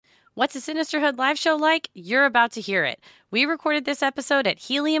What's a Sinisterhood live show like? You're about to hear it. We recorded this episode at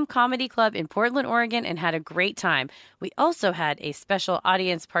Helium Comedy Club in Portland, Oregon, and had a great time. We also had a special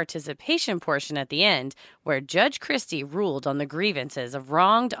audience participation portion at the end where Judge Christie ruled on the grievances of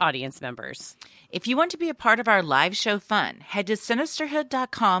wronged audience members. If you want to be a part of our live show fun, head to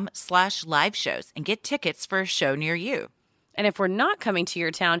sinisterhood.com/live shows and get tickets for a show near you. And if we're not coming to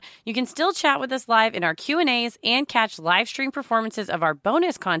your town, you can still chat with us live in our Q&As and catch live stream performances of our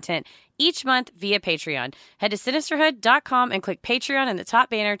bonus content each month via Patreon. Head to sinisterhood.com and click Patreon in the top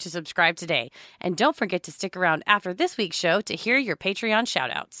banner to subscribe today. And don't forget to stick around after this week's show to hear your Patreon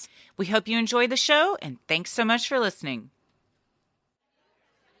shoutouts. We hope you enjoy the show, and thanks so much for listening.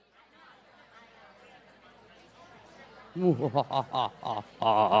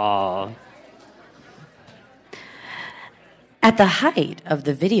 At the height of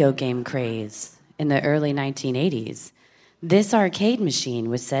the video game craze in the early 1980s, this arcade machine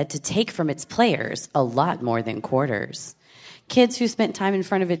was said to take from its players a lot more than quarters. Kids who spent time in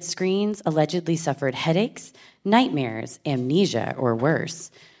front of its screens allegedly suffered headaches, nightmares, amnesia, or worse.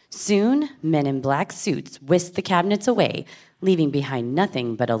 Soon, men in black suits whisked the cabinets away, leaving behind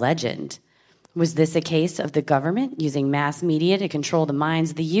nothing but a legend. Was this a case of the government using mass media to control the minds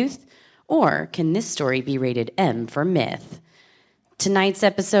of the youth? Or can this story be rated M for myth? Tonight's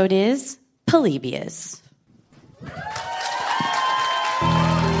episode is Polybius.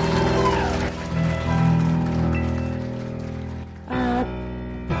 A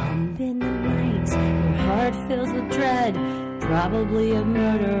bump in the night, your heart fills with dread. Probably a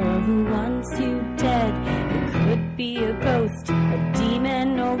murderer who wants you dead. It could be a ghost, a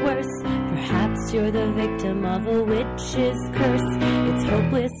demon, or worse. Perhaps you're the victim of a witch's curse. It's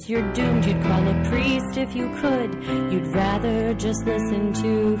hopeless, you're doomed. You'd call a priest if you could. You'd rather just listen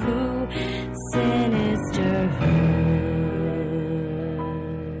to Sinisterhood.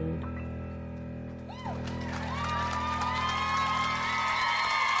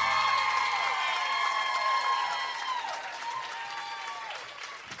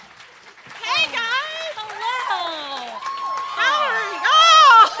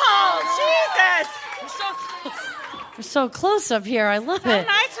 So close up here. I love it. So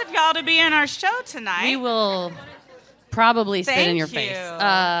nice of y'all to be in our show tonight. We will probably spit in your face.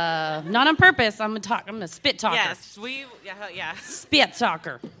 Not on purpose. I'm a spit talker. Yes, Spit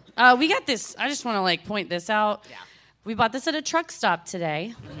talker. We got this. I just want to point this out. Yeah. We bought this at a truck stop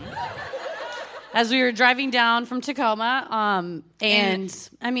today. As we were driving down from Tacoma, and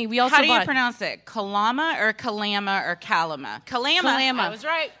I mean, we also how do you pronounce it? Kalama or Kalama or Kalama? Kalama. I was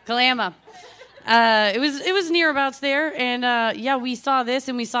right. Kalama. It was nearabouts there, and we saw this,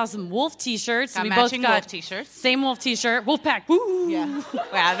 and we saw some wolf T-shirts. Got and we matching both got wolf T-shirts. Same wolf T-shirt, Wolfpack. Woo! Yeah, we've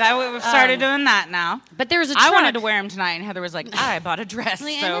started doing that now. But there was a truck. I wanted to wear them tonight, and Heather was like, I bought a dress.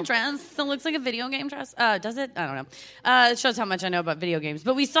 A dress. So it looks like a video game dress. Does it? I don't know. It shows how much I know about video games.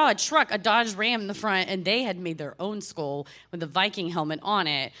 But we saw a truck, a Dodge Ram in the front, and they had made their own skull with a Viking helmet on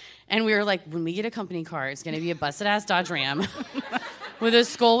it. And we were like, when we get a company car, it's going to be a busted-ass Dodge Ram. With a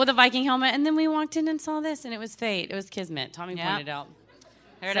skull with a Viking helmet, and then we walked in and saw this, and it was fate. It was kismet. Tommy pointed out.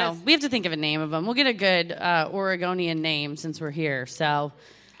 There it is. We have to think of a name of them. We'll get a good Oregonian name since we're here. So,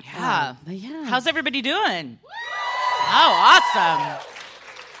 yeah. Yeah. How's everybody doing? Oh, awesome.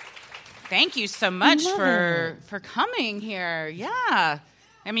 Thank you so much for coming here. Yeah.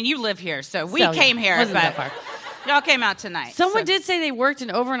 I mean, you live here, so we came here. Wasn't that far. Y'all came out tonight. Someone did say they worked an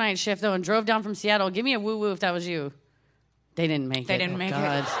overnight shift, though, and drove down from Seattle. Give me a woo-woo if that was you. They didn't make it. They didn't make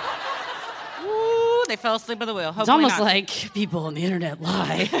it. Ooh, they fell asleep at the wheel. Hopefully it's almost not. Like people on the internet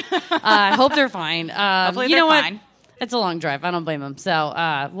lie. I hope they're fine. Hopefully you they're know what? fine. It's a long drive. I don't blame them.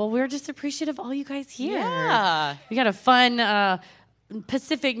 So, we're just appreciative of all you guys here. Yeah. We got a fun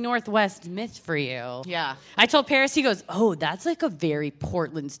Pacific Northwest myth for you. Yeah. I told Paris, he goes, oh, that's like a very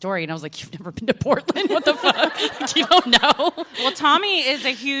Portland story. And I was like, you've never been to Portland? What the fuck? You don't know? Well, Tommy is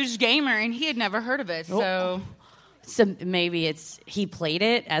a huge gamer, and he had never heard of it, so... So maybe he played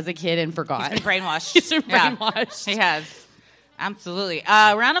it as a kid and forgot. He's been brainwashed. He's been brainwashed. He has. Absolutely.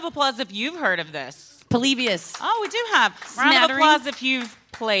 Round of applause if you've heard of this. Polybius. Oh, we do have. Round of applause if you've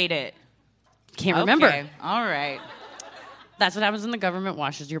played it. Can't remember. All right. That's what happens when the government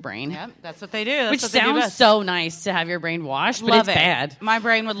washes your brain. Yep, that's what they do. Which sounds so nice to have your brain washed, but love it's it. Bad. My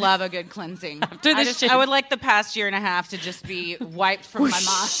brain would love a good cleansing. After this shit. I would like the past year and a half to just be wiped from my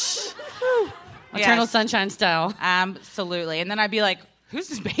mind. Eternal Sunshine style. Absolutely. And then I'd be like,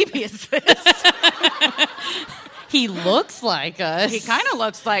 whose baby is this? He looks like us. He kind of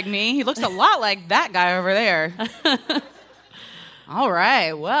looks like me. He looks a lot like that guy over there. All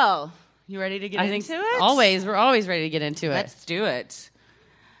right. Well, you ready to get into it? Always. We're always ready to get into it. Let's do it.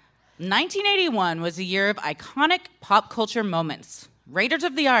 1981 was a year of iconic pop culture moments. Raiders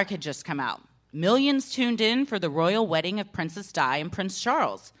of the Ark had just come out. Millions tuned in for the royal wedding of Princess Di and Prince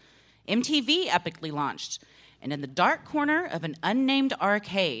Charles. MTV epically launched. And in the dark corner of an unnamed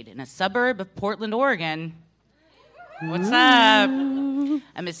arcade in a suburb of Portland, Oregon, what's up?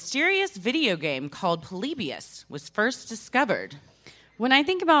 A mysterious video game called Polybius was first discovered. When I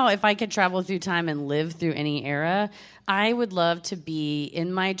think about if I could travel through time and live through any era, I would love to be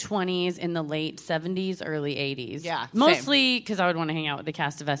in my 20s, in the late 70s, early 80s. Yeah, mostly because I would want to hang out with the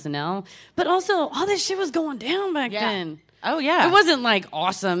cast of SNL. But also, all this shit was going down back then. Oh, yeah. It wasn't like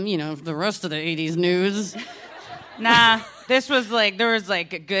awesome, the rest of the 80s news. Nah, there was a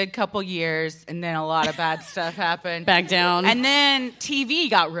good couple years, and then a lot of bad stuff happened. Back down. And then TV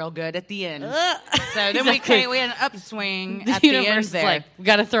got real good at the end. So then we had an upswing at the end there. Like, we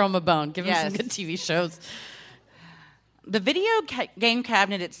got to throw them a bone. Give them some good TV shows. The video game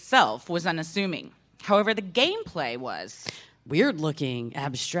cabinet itself was unassuming. However, the gameplay was weird-looking,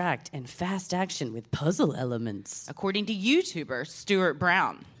 abstract, and fast action with puzzle elements. According to YouTuber Stuart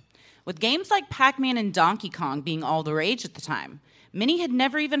Brown. With games like Pac-Man and Donkey Kong being all the rage at the time, many had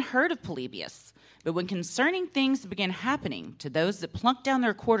never even heard of Polybius. But when concerning things began happening to those that plunked down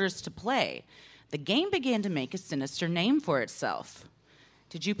their quarters to play, the game began to make a sinister name for itself.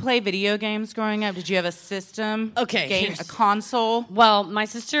 Did you play video games growing up? Did you have a system? Okay. A console? Well, my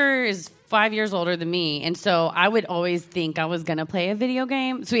sister is 5 years older than me, and so I would always think I was going to play a video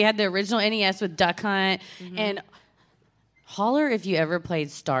game. So we had the original NES with Duck Hunt, and holler if you ever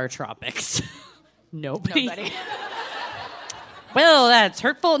played Star Tropics. Nobody. Well, that's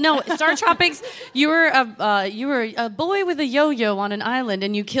hurtful. No, Star Tropics, you were a boy with a yo-yo on an island,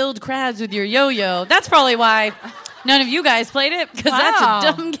 and you killed crabs with your yo-yo. That's probably why none of you guys played it, because that's a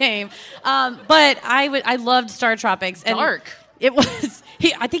dumb game. But I loved Star Tropics. And dark. It was.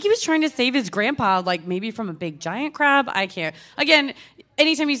 I think he was trying to save his grandpa, like maybe from a big giant crab. I can't. Again,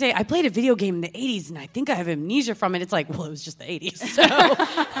 anytime you say, I played a video game in the 80s and I think I have amnesia from it, it's like, well, it was just the 80s. So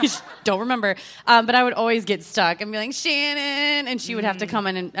you just don't remember. But I would always get stuck and be like, Shannon, and she would have to come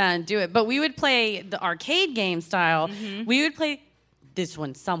in and do it. But we would play the arcade game style. We would play this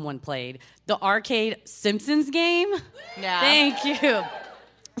one, someone played, the arcade Simpsons game. Yeah. Thank you.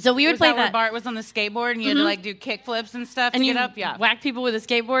 So we would play that. Where Bart was on the skateboard and you had to like do kick flips and stuff to get up? Yeah. Whack people with a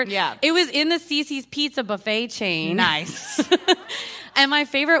skateboard? Yeah. It was in the CC's Pizza buffet chain. Nice. And my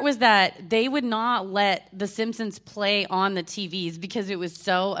favorite was that they would not let The Simpsons play on the TVs because it was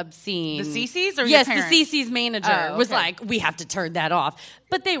so obscene. The CC's or yes, your parents? the CC's manager was okay. like, we have to turn that off.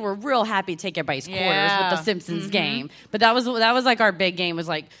 But they were real happy to take everybody's quarters with The Simpsons game. But that was like our big game, was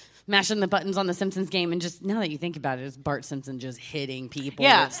like mashing the buttons on the Simpsons game, and just now that you think about it, it's Bart Simpson just hitting people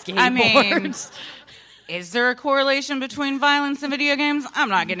with skateboards. I mean, is there a correlation between violence and video games? I'm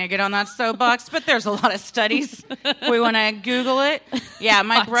not going to get on that soapbox, but there's a lot of studies. We want to Google it. Yeah,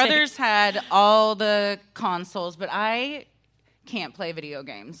 my brothers had all the consoles, but I can't play video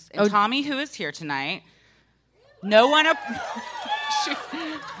games. And Tommy, who is here tonight, no one up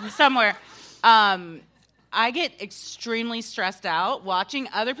somewhere. I get extremely stressed out watching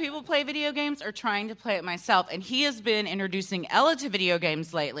other people play video games or trying to play it myself. And he has been introducing Ella to video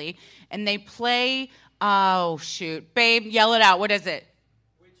games lately, and they play. Oh shoot, babe, yell it out. What is it?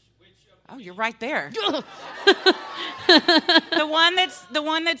 Which oh, you're right there. the one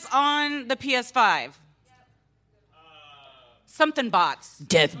that's on the PS5. Something Bots.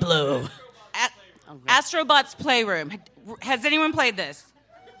 Death Blow. Astrobot's Playroom. Has anyone played this?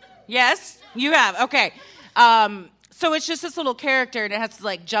 Yes, you have. Okay. So it's just this little character, and it has to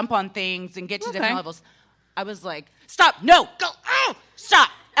like jump on things and get to different levels. I was like, stop, no, go, oh, stop,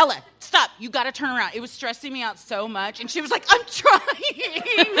 Ella, stop, you got to turn around. It was stressing me out so much, and she was like, I'm trying.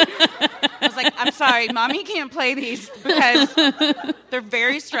 I was like, I'm sorry, Mommy can't play these because they're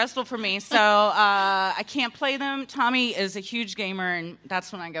very stressful for me, so I can't play them. Tommy is a huge gamer, and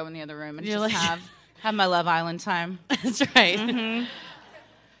that's when I go in the other room and just have my Love Island time. That's right.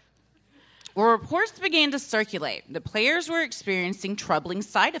 Well, reports began to circulate that players were experiencing troubling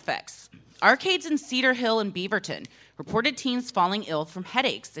side effects. Arcades in Cedar Hill and Beaverton reported teens falling ill from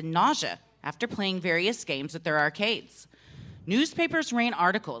headaches and nausea after playing various games at their arcades. Newspapers ran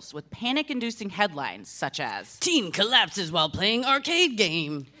articles with panic-inducing headlines such as Teen collapses while playing arcade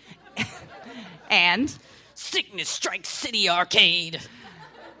game. And Sickness strikes city arcade.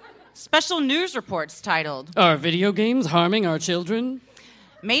 Special news reports titled Are video games harming our children?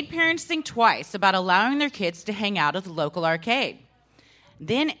 Made parents think twice about allowing their kids to hang out at the local arcade.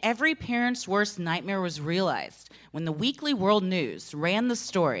 Then every parent's worst nightmare was realized when the Weekly World News ran the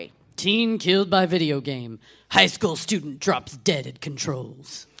story. Teen killed by video game. High school student drops dead at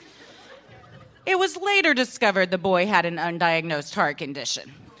controls. It was later discovered the boy had an undiagnosed heart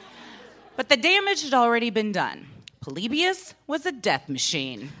condition. But the damage had already been done. Polybius was a death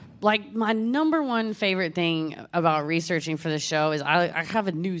machine. Like, my number one favorite thing about researching for the show is I have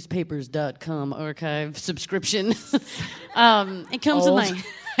a newspapers.com archive subscription. It comes with my...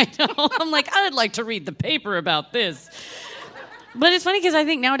 I know. I'm like, I'd like to read the paper about this. But it's funny because I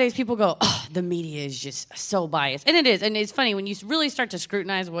think nowadays people go, oh, the media is just so biased. And it is. And it's funny, when you really start to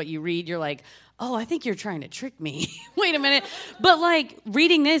scrutinize what you read, you're like, oh, I think you're trying to trick me. Wait a minute. But, like,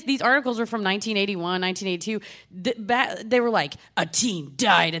 reading these articles were from 1981, 1982. They were like, a teen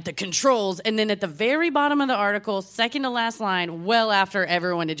died at the controls. And then at the very bottom of the article, second to last line, well after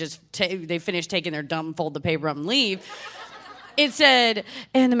everyone had just, they finished taking their dump, fold the paper up and leave, it said,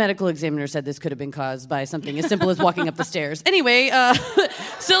 and the medical examiner said this could have been caused by something as simple as walking up the stairs. Anyway,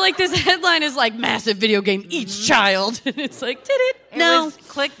 so like this headline is like, massive video game eats child. And it's like, did it? No. It was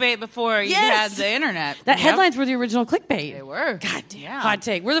clickbait before you had the internet. That headlines were the original clickbait. They were. God damn. Hot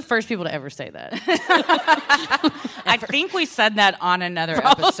take. We're the first people to ever say that. I think we said that on another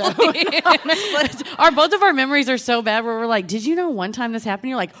episode. Both of our memories are so bad where we're like, did you know one time this happened?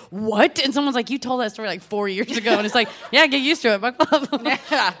 You're like, what? And someone's like, you told that story like 4 years ago. And it's like, yeah, get used to it. Buckle up.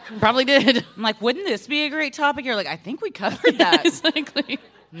 Yeah. Probably did. I'm like, wouldn't this be a great topic? You're like, I think we covered that. Exactly.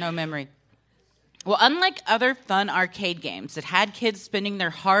 No memory. Well, unlike other fun arcade games that had kids spending their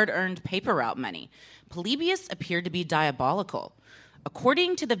hard-earned paper route money, Polybius appeared to be diabolical.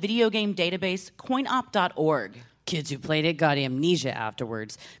 According to the video game database coinop.org, kids who played it got amnesia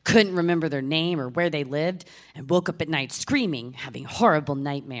afterwards, couldn't remember their name or where they lived, and woke up at night screaming, having horrible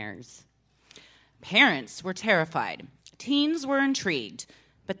nightmares. Parents were terrified. Teens were intrigued.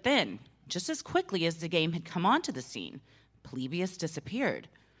 But then, just as quickly as the game had come onto the scene, Polybius disappeared.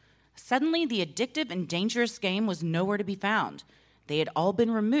 Suddenly, the addictive and dangerous game was nowhere to be found. They had all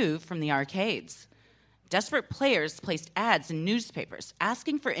been removed from the arcades. Desperate players placed ads in newspapers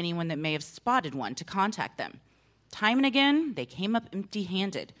asking for anyone that may have spotted one to contact them. Time and again, they came up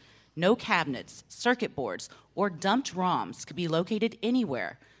empty-handed. No cabinets, circuit boards, or dumped ROMs could be located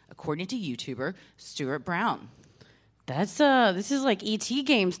anywhere, according to YouTuber Stuart Brown. This is like E.T.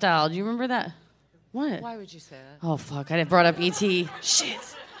 game style. Do you remember that? What? Why would you say that? Oh, fuck. I brought up E.T.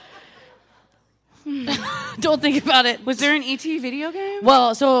 Shit. Don't think about it. Was there an E.T. video game?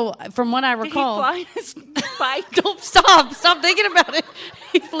 Well, so from what I recall... Did he fly his bike? Don't stop. Stop thinking about it.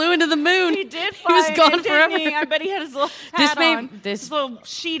 He flew into the moon. He did fly. He was gone forever. I bet he had his little hat on. This little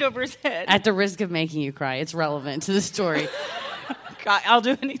sheet over his head. At the risk of making you cry, it's relevant to the story. God, I'll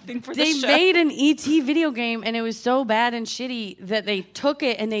do anything for this show. They made an E.T. video game, and it was so bad and shitty that they took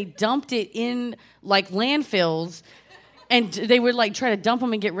it and they dumped it in, like, landfills, and they would, like, try to dump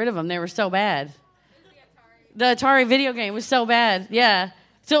them and get rid of them. They were so bad. The Atari video game was so bad. Yeah.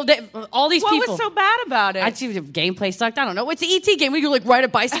 So all these people... What was so bad about it? I see the gameplay sucked. I don't know. It's an E.T. game where you, like, ride a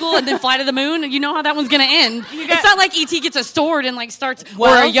bicycle and then fly to the moon. You know how that one's going to end. It's not like E.T. gets a sword and, like, starts... or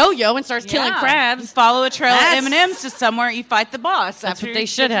a yo-yo and starts killing crabs. You follow a trail of M&Ms to somewhere, you fight the boss. That's what they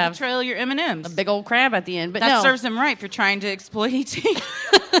should have. Trail of your M&Ms. A big old crab at the end. But that serves them right if you're trying to exploit E.T.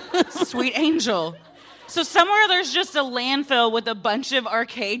 Sweet angel. So somewhere there's just a landfill with a bunch of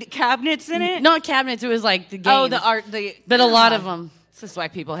arcade cabinets in it? Not cabinets, it was like the games. Oh, but a lot of them. This is why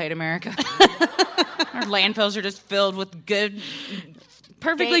people hate America. Our landfills are just filled with good,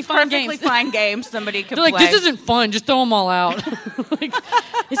 perfectly fine games somebody could play. They're like, this isn't fun, just throw them all out.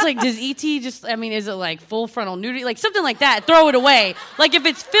 It's like, does E.T. just, I mean, is it like full frontal nudity? Like something like that, throw it away. Like if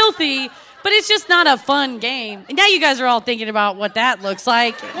it's filthy... But it's just not a fun game. And now you guys are all thinking about what that looks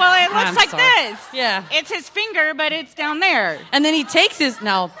like. Well, it looks like this. Yeah. It's his finger, but it's down there. And then he takes his...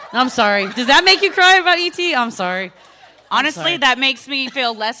 No, I'm sorry. Does that make you cry about E.T.? I'm sorry. Honestly, that makes me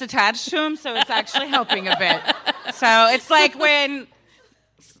feel less attached to him, so it's actually helping a bit. So it's like when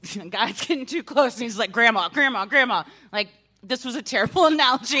a guy's getting too close and he's like, Grandma, Grandma, Grandma. Like, this was a terrible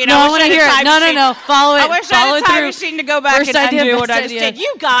analogy. No, I want to hear it. No. Follow it. I wish I had a time machine to go back and undo what I just did.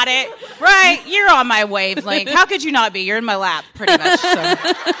 You got it. Right? You're on my wavelength. How could you not be? You're in my lap, pretty much. So.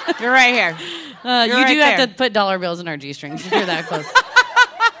 You're right here. You do have to put dollar bills in our G-strings if you're that close.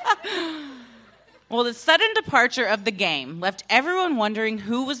 Well, the sudden departure of the game left everyone wondering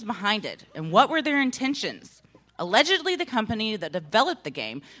who was behind it and what were their intentions. Allegedly, the company that developed the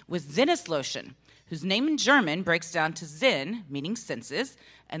game was Sinneslotion, whose name in German breaks down to Sinn, meaning senses,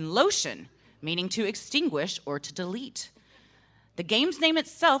 and Lotion, meaning to extinguish or to delete. The game's name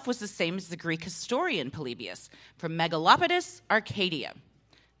itself was the same as the Greek historian Polybius, from Megalopolis, Arcadia.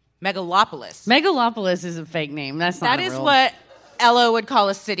 Megalopolis is a fake name. That's not That is real. What Ella would call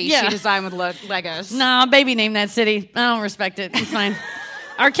a city she designed with Legos. No, baby named that city. I don't respect it. It's fine.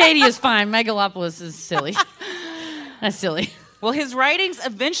 Arcadia is fine. Megalopolis is silly. That's silly. Well, his writings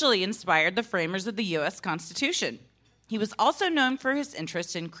eventually inspired the framers of the U.S. Constitution. He was also known for his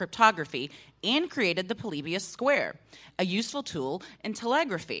interest in cryptography and created the Polybius square, a useful tool in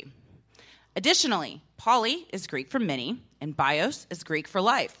telegraphy. Additionally, poly is Greek for many, and bios is Greek for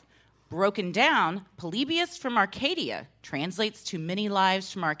life. Broken down, Polybius from Arcadia translates to many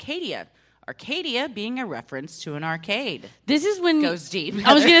lives from Arcadia, Arcadia being a reference to an arcade. This is when... Goes deep.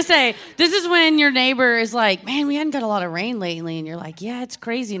 I was going to say, this is when your neighbor is like, man, we hadn't got a lot of rain lately. And you're like, yeah, it's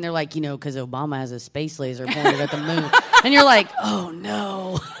crazy. And they're like, because Obama has a space laser pointed at the moon. And you're like, oh,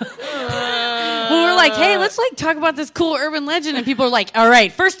 no. Well, we're like, hey, let's talk about this cool urban legend. And people are like, all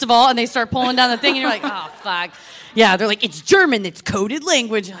right, first of all, and they start pulling down the thing. And you're like, oh, fuck. Yeah, they're like, it's German. It's coded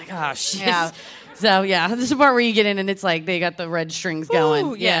language. You're like, oh, shit. Yeah. So, yeah, this is the part where you get in and it's like they got the red strings going.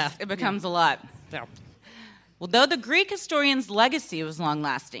 Ooh, yes, it becomes a lot. Yeah. Well, though the Greek historian's legacy was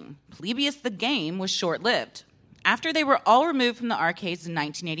long-lasting, Polybius the game was short-lived. After they were all removed from the arcades in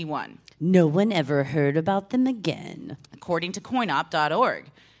 1981. No one ever heard about them again. According to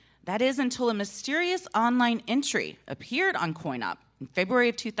coinop.org. That is until a mysterious online entry appeared on CoinOp in February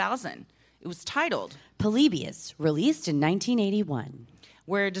of 2000. It was titled Polybius, released in 1981.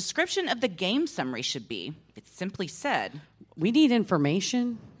 Where a description of the game summary should be, it simply said, we need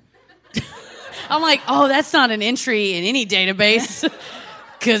information. I'm like, oh, that's not an entry in any database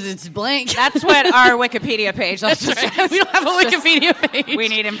because it's blank. That's what our Wikipedia page also says. We don't have a Wikipedia page. We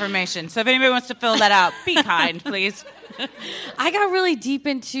need information. So if anybody wants to fill that out, be kind, please. I got really deep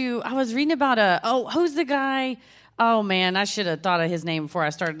into, I was reading about who's the guy? Oh, man, I should have thought of his name before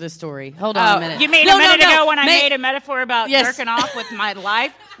I started this story. Hold on a minute. You mean a minute ago when I made a metaphor about jerking off with my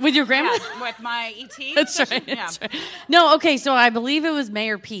life? With your grandma? Yeah, with my ET? That's right. That's right. No, okay, so I believe it was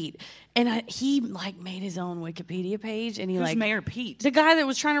Mayor Pete. And he, made his own Wikipedia page. And he, Who's Mayor Pete? The guy that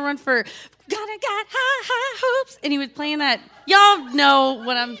was trying to run for Gotta Got High Hopes. And he was playing that. Y'all know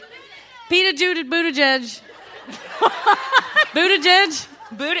what I'm... Peter Judith Buttigieg. Buttigieg?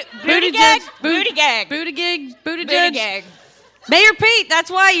 Buttigieg. Mayor Pete, that's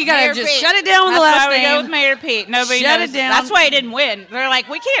why you gotta shut it down with the last name. That's why we go with Mayor Pete. Nobody knows. It down. That's why he didn't win. They're like,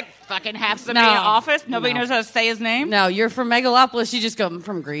 we can't fucking have somebody in office. Nobody knows how to say his name. No, you're from Megalopolis. You just go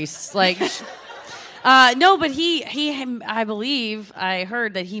from Greece. No, but he I believe I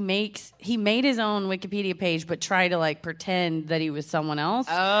heard that he made his own Wikipedia page, but try to pretend that he was someone else.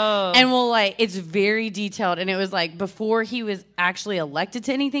 Oh, and it's very detailed, and it was before he was actually elected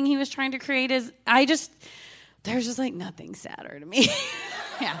to anything he was trying to create. There's just nothing sadder to me.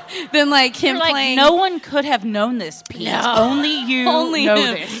 Yeah. Than him playing. No one could have known this, Pete. No. Only you know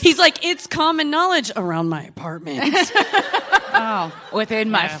him. This. He's it's common knowledge around my apartment.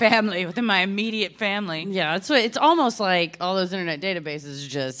 Within my family, within my immediate family. Yeah, it's almost like all those internet databases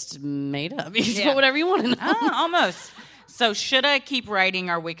just made up. You just put whatever you want to know. Almost. So should I keep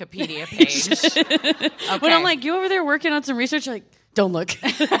writing our Wikipedia page? Okay. When I'm you over there working on some research, don't look.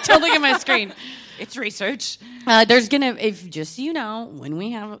 Don't look at my screen. It's research. There's just so you know, when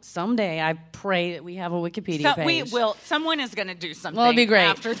we have someday, I pray that we have a Wikipedia page. We will. Someone is going to do something. Well, it'd be great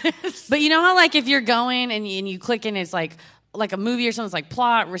after this. But you know how if you're going and you click in, it's like a movie or something, it's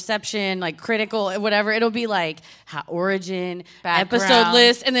plot, reception, critical, whatever. It'll be origin, background, episode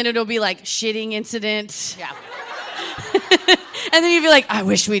list, and then it'll be shitting incident. Yeah. And then you'd be I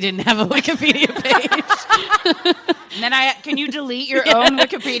wish we didn't have a Wikipedia page. And then can you delete your own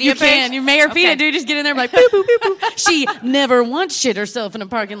Wikipedia page? You can. You're Mayor Peta, dude. Just get in there and boop, boop, boop, boop. She never once shit herself in a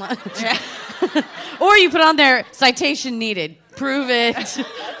parking lot. Yeah. Or you put on there, citation needed. Prove it.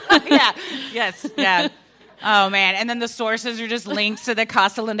 Yeah. Yes. Yeah. Oh, man. And then the sources are just links to the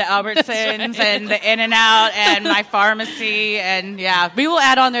Casa Linda Albertsons and the In-N-Out and my pharmacy. And, yeah. We will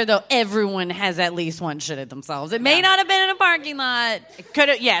add on there, though, everyone has at least one shit at themselves. It may not have been in a parking lot. It could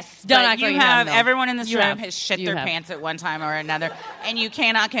have, yes. Don't but act you like have, no. everyone in this room has shit their pants at one time or another. And you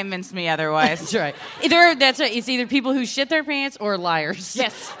cannot convince me otherwise. That's right. That's right. It's either people who shit their pants or liars.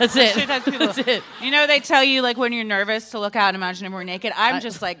 Yes. That's it. That's it. You know, they tell you, when you're nervous to look out and imagine everyone naked. I'm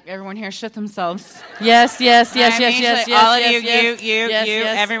just everyone here shit themselves. Yes. All of you,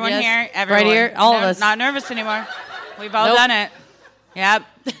 everyone here, everyone. Right here, all of us. Not nervous anymore. We've all done it. Yep.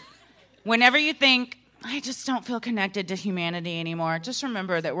 Whenever you think, I just don't feel connected to humanity anymore, just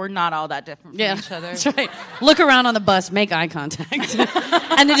remember that we're not all that different from each other. That's right. Look around on the bus, make eye contact,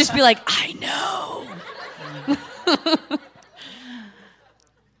 and then just be I know.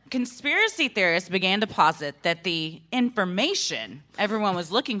 Conspiracy theorists began to posit that the information everyone was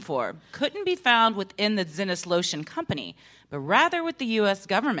looking for couldn't be found within the Zenith Lotion company, but rather with the U.S.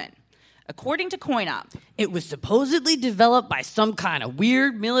 government. According to CoinOp, it was supposedly developed by some kind of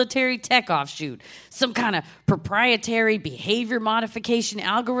weird military tech offshoot, some kind of proprietary behavior modification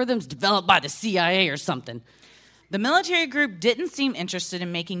algorithms developed by the CIA or something. The military group didn't seem interested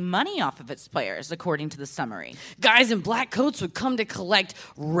in making money off of its players, according to the summary. Guys in black coats would come to collect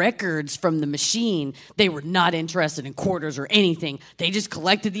records from the machine. They were not interested in quarters or anything. They just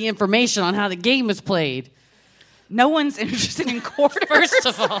collected the information on how the game was played. No one's interested in quarters. First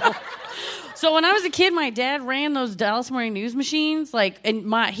of all. So when I was a kid, my dad ran those Dallas Morning News machines,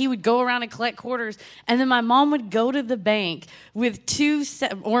 he would go around and collect quarters, and then my mom would go to the bank with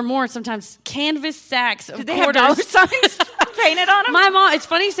or more sometimes canvas sacks of Did they quarters. have dollar signs painted on them? My mom, it's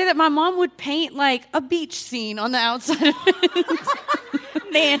funny you say that, my mom would paint like a beach scene on the outside of it.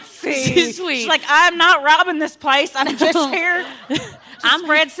 Nancy. She's sweet. She's like, I'm not robbing this place. I'm just here to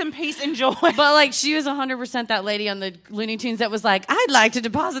spread some peace and joy. But like, she was 100% that lady on the Looney Tunes that was like, I'd like to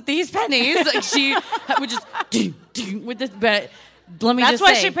deposit these pennies. Like she would just with this. But let me That's just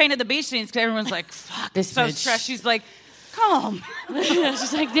why say, she painted the beach scenes, because everyone's like, fuck, This so bitch. stressed. She's like, calm.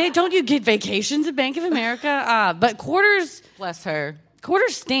 she's like, don't you get vacations at Bank of America? But quarters Bless her.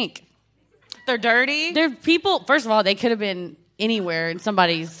 stink. They're dirty. They're people. First of all, they could have been anywhere in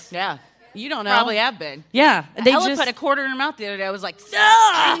somebody's. Yeah. You don't know. Probably have been. Yeah. They Ella just put a quarter in her mouth the other day. I was like,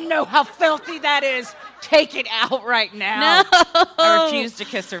 I know how filthy that is. Take it out right now. No. I refused to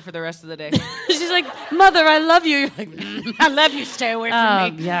kiss her for the rest of the day. She's like, Mother, I love you. You're like, I love you. Stay away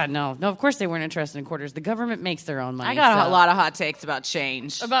from me. yeah, no. Of course they weren't interested in quarters. The government makes their own money. I got so. a lot of hot takes about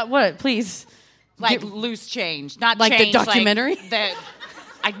change. About what? Please. Like loose change. Not Like the change. documentary?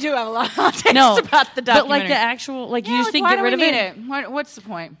 I do have a lot of hot takes No, about the documentary. but like the actual, like you just think why get do rid we of need it. it? What's the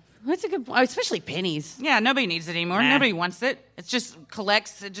point? That's a good point. Especially pennies. Yeah, nobody needs it anymore. Nah. Nobody wants it. It just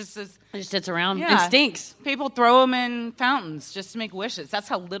collects. It just is. It just sits around Yeah. and stinks. People throw them in fountains just to make wishes. That's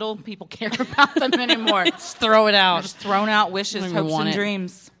how little people care about them anymore. Just throw it They're out. just throwing out wishes, Don't even hopes, want and it.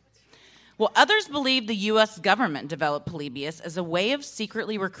 dreams. Well, others believe the U.S. government developed Polybius as a way of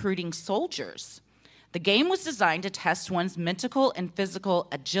secretly recruiting soldiers. The game was designed to test one's mental and physical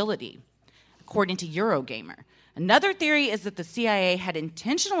agility, according to Eurogamer. Another theory is that the CIA had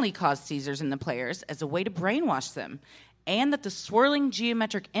intentionally caused seizures in the players as a way to brainwash them, and that the swirling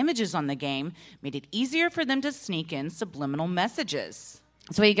geometric images on the game made it easier for them to sneak in subliminal messages.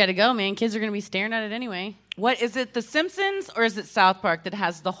 That's why you got to go, man. Kids are going to be staring at it anyway. What is it, The Simpsons, or is it South Park that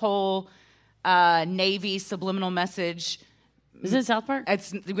has the whole Navy subliminal message? Is it South Park?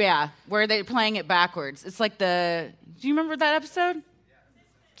 It's where they're playing it backwards. It's like do you remember that episode?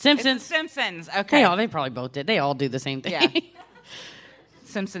 Simpsons. It's The Simpsons. Okay. They probably both did. They all do the same thing. Yeah.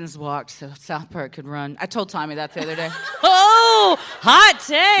 Simpsons walked so South Park could run. I told Tommy that the other day. Oh, hot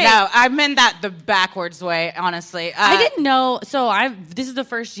take. No, I meant that the backwards way, honestly. I didn't know. So this is the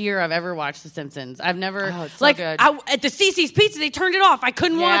first year I've ever watched The Simpsons. I've never it's so good. At the CC's Pizza. They turned it off. I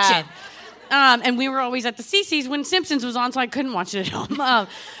couldn't watch Yeah. it. And we were always at the CC's when Simpsons was on, so I couldn't watch it at home.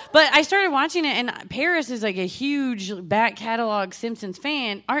 But I started watching it, and Paris is like a huge back catalog Simpsons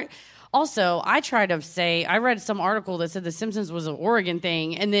fan. Also, I tried to say, I read some article that said The Simpsons was an Oregon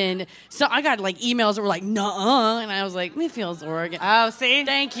thing, and then so I got like emails that were like, nuh-uh, and I was like, it feels Oregon. Oh, see?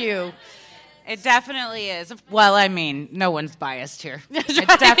 Thank you. It definitely is. Well, I mean, no one's biased here. It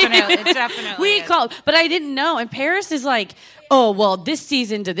right. definitely We is. called, but I didn't know. And Paris is like, oh, well, this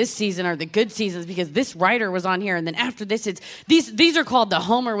season to this season are the good seasons because this writer was on here, and then after this, it's these are called the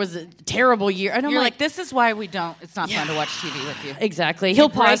Homer was a terrible year. And I'm You're like, like, this is why we don't. It's not fun to watch TV with you. exactly. He'll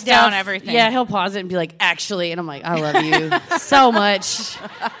break pause down stuff. everything. Yeah, he'll pause it and be like, actually, and I'm like, I love you so much.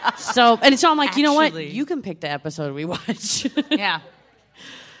 So I'm like, you know what? Actually. You can pick the episode we watch. Yeah.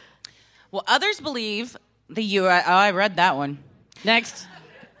 Well, others believe the U.S. Oh, I read that one. Next.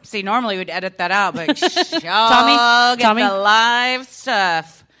 See, normally we'd edit that out, but y'all get Tommy. the live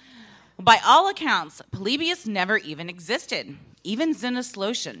stuff. By all accounts, Polybius never even existed. Even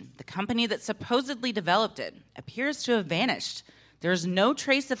Xenoslotion, the company that supposedly developed it, appears to have vanished. There is no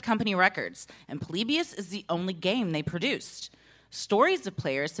trace of company records, and Polybius is the only game they produced. Stories of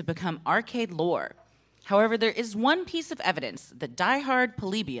players have become arcade lore. However, there is one piece of evidence that diehard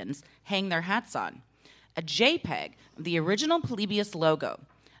Polybians hang their hats on. A JPEG of the original Polybius logo.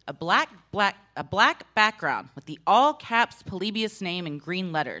 A black background with the all-caps Polybius name in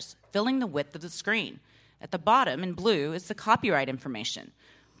green letters, filling the width of the screen. At the bottom, in blue, is the copyright information.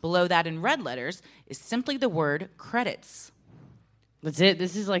 Below that, in red letters, is simply the word credits. That's it.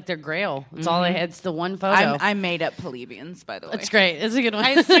 This is like their grail. It's all they had. It's the one photo. I made up Polybians, by the way. It's great. It's a good one.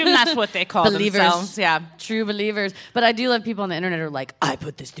 I assume that's what they call Believers. themselves. Yeah. True believers. But I do love people on the internet who are like, I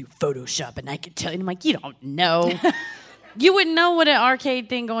put this through Photoshop and I can tell you. And I'm like, you don't know. You wouldn't know what an arcade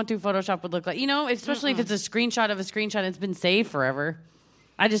thing going through Photoshop would look like. You know, especially if it's a screenshot of a screenshot and it's been saved forever.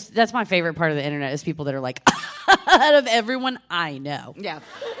 That's my favorite part of the internet is people that are like, out of everyone I know. Yeah.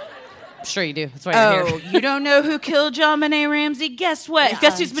 I'm sure you do. That's why you're here. You don't know who killed John Benet Ramsey? Guess what?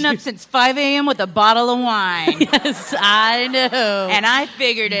 Guess who's been up since 5 a.m. with a bottle of wine? Yes, I know. And I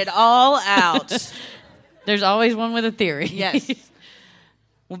figured it all out. There's always one with a theory. Yes.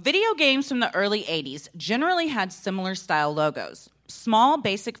 Well, video games from the early 80s generally had similar style logos. Small,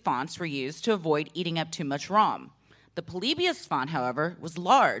 basic fonts were used to avoid eating up too much ROM. The Polybius font, however, was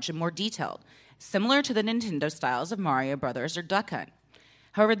large and more detailed, similar to the Nintendo styles of Mario Brothers or Duck Hunt.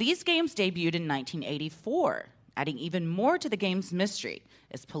 However, these games debuted in 1984, adding even more to the game's mystery,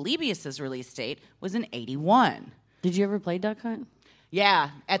 as Polybius's release date was in 81. Did you ever play Duck Hunt? Yeah,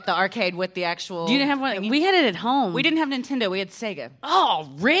 at the arcade with the actual... Do you have one? We had it at home. We didn't have Nintendo, we had Sega. Oh,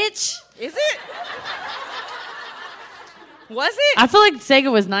 rich? Is it? Was it? I feel like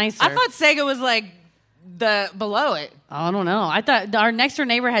Sega was nicer. I thought Sega was like the below it. I don't know. I thought our next door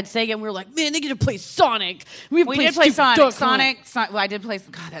neighbor had Sega, and we were like, man, they get to play Sonic. We did play Sonic. Well, I did play...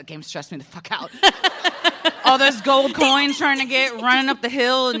 God, that game stressed me the fuck out. All those gold coins trying to get running up the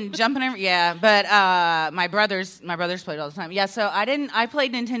hill and jumping over. Yeah, but my brothers played all the time. Yeah, so I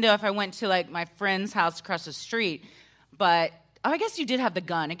played Nintendo if I went to like my friend's house across the street. But I guess you did have the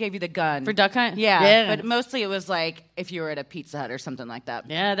gun. It gave you the gun for Duck Hunt. Yeah, but mostly it was like if you were at a Pizza Hut or something like that.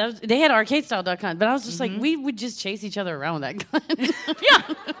 Yeah, they had arcade style Duck Hunt, but I was just like, we would just chase each other around with that gun.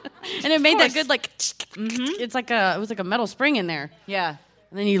 Yeah, and it made that good like. It's like it was like a metal spring in there. Yeah.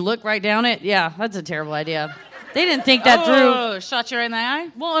 And then you look right down it. Yeah, that's a terrible idea. They didn't think that through. Oh, shot you right in the eye?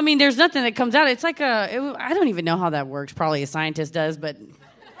 Well, I mean, there's nothing that comes out. It's like I don't even know how that works. Probably a scientist does, but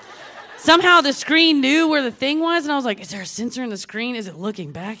somehow the screen knew where the thing was, and I was like, is there a sensor in the screen? Is it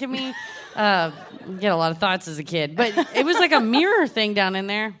looking back at me? You get a lot of thoughts as a kid. But it was like a mirror thing down in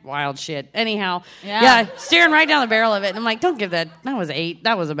there. Wild shit. Anyhow, yeah, staring right down the barrel of it. And I'm like, don't give that. That was 8.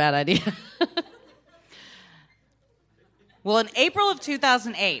 That was a bad idea. Well, in April of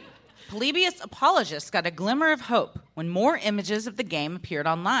 2008, Polybius apologists got a glimmer of hope when more images of the game appeared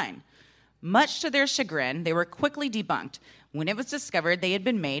online. Much to their chagrin, they were quickly debunked when it was discovered they had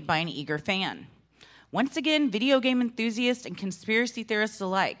been made by an eager fan. Once again, video game enthusiasts and conspiracy theorists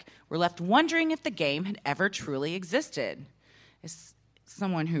alike were left wondering if the game had ever truly existed. As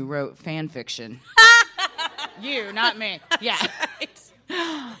someone who wrote fan fiction. You, not me. Yeah.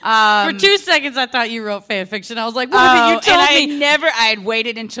 For 2 seconds, I thought you wrote fan fiction. I was like, what if you told me? I had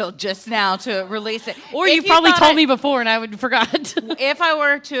waited until just now to release it. Or you probably told me before and I would forgot. If I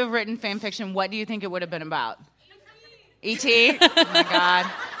were to have written fan fiction, what do you think it would have been about? E.T.? Oh, my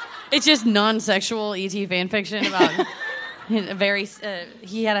God. It's just non-sexual E.T. fan fiction about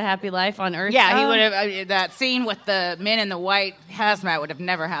he had a happy life on Earth. Yeah, he would have. That scene with the men in the white hazmat would have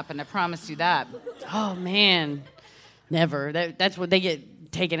never happened. I promise you that. Oh, man. Never. That's what they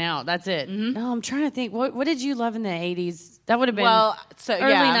get taken out. That's it. Mm-hmm. No, I'm trying to think. What did you love in the 80s? That would have been early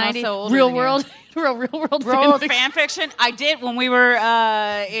 90s. Real world. Real world fan fiction. I did when we were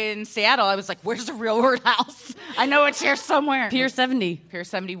in Seattle. I was like, where's the real world house? I know it's here somewhere. Pier 70. Pier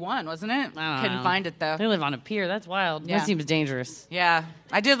 71, wasn't it? I couldn't find it, though. They live on a pier. That's wild. Yeah. That seems dangerous. Yeah.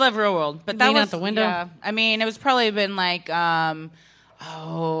 I did love real world. But that was out the window? Yeah. I mean, it was probably been like, I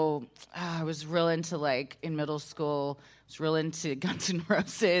was real into, like, in middle school, I was real into Guns N'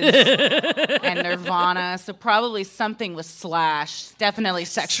 Roses and Nirvana. So probably something with Slash. Definitely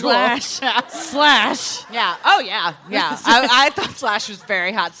sexual. Slash. Yeah. Oh, yeah. Yeah. I thought Slash was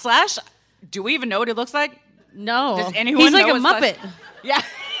very hot. Slash, do we even know what he looks like? No. Does anyone He's know like a Muppet. Yeah.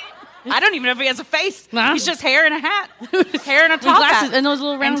 I don't even know if he has a face. Nah. He's just hair and a hat. Hair and a top hat. And those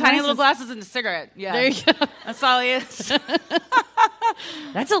little round and tiny little glasses and a cigarette. Yeah. There you go. That's all he is.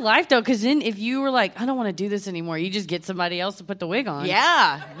 That's a life, though, because then if you were like, I don't want to do this anymore, you just get somebody else to put the wig on.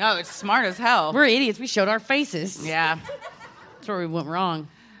 Yeah. No, it's smart as hell. We're idiots. We showed our faces. Yeah. That's where we went wrong.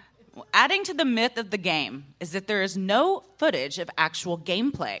 Well, adding to the myth of the game is that there is no footage of actual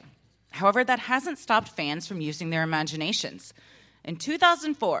gameplay. However, that hasn't stopped fans from using their imaginations. In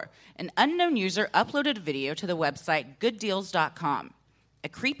 2004, an unknown user uploaded a video to the website gooddeals.com. A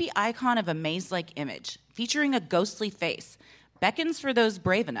creepy icon of a maze-like image, featuring a ghostly face, beckons for those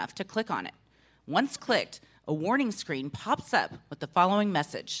brave enough to click on it. Once clicked, a warning screen pops up with the following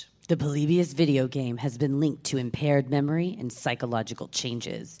message. The Polybius video game has been linked to impaired memory and psychological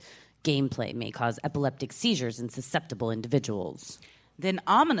changes. Gameplay may cause epileptic seizures in susceptible individuals. Then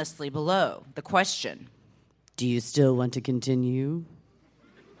ominously below, the question. Do you still want to continue?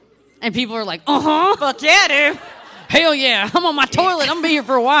 And people are like, uh-huh. Fuck yeah, dude. Hell yeah. I'm on my toilet. I'm going to be here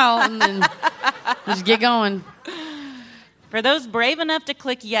for a while. And then just get going. For those brave enough to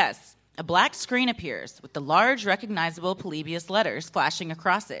click yes, a black screen appears with the large, recognizable Polybius letters flashing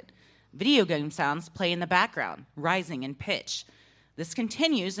across it. Video game sounds play in the background, rising in pitch. This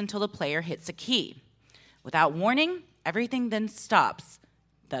continues until the player hits a key. Without warning, everything then stops.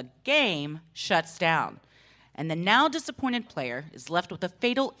 The game shuts down, and the now disappointed player is left with a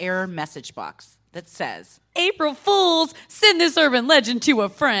fatal error message box that says, April Fools, send this urban legend to a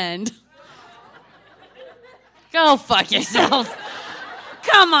friend. Go fuck yourself.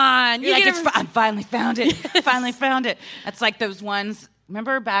 Come on. You're like, I finally found it. Finally found it. That's like those ones.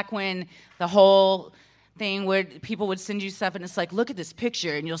 Remember back when the whole thing would people would send you stuff and it's like, look at this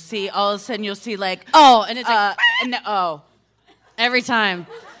picture, and you'll see all of a sudden you'll see like, oh, and it's like, oh, every time.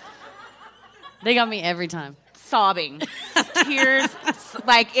 They got me every time. Sobbing, tears,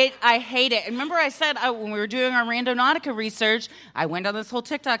 like it. I hate it. And remember, I said when we were doing our Randonautica research, I went on this whole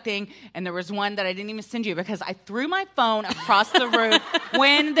TikTok thing, and there was one that I didn't even send you because I threw my phone across the room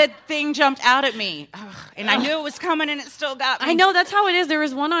when the thing jumped out at me, and I knew it was coming, and it still got me. I know, that's how it is. There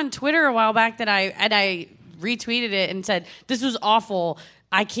was one on Twitter a while back that I retweeted it and said, "This was awful.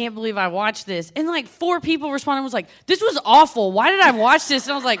 I can't believe I watched this." And like 4 people responded and was like, "This was awful. Why did I watch this?"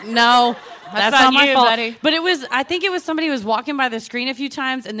 And I was like, "No, that's not my fault." Buddy. But I think it was somebody who was walking by the screen a few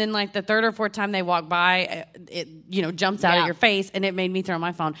times, and then like the 3rd or 4th time they walk by, it jumps out of your face, and it made me throw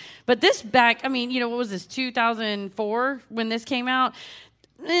my phone. But this back, what was this, 2004 when this came out?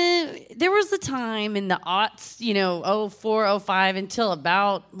 There was a time in the aughts, 04, 05, until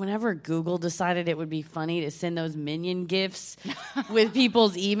about whenever Google decided it would be funny to send those minion gifs with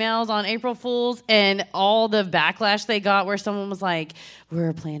people's emails on April Fools, and all the backlash they got where someone was like,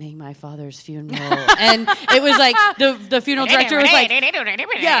 "We're planning my father's funeral." And it was like, the funeral director was like,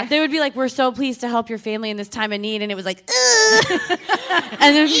 yeah, they would be like, "We're so pleased to help your family in this time of need." And it was like, ugh.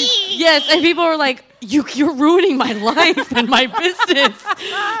 And then, yes, and people were like, You're ruining my life and my business.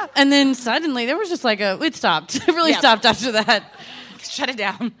 And then suddenly there was just like it stopped. It really stopped after that. Shut it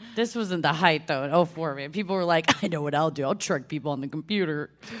down. This wasn't the height though in 04, man. People were like, "I know what I'll do. I'll trick people on the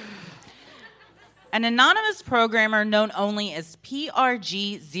computer." An anonymous programmer known only as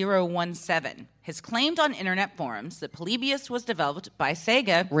PRG017 has claimed on internet forums that Polybius was developed by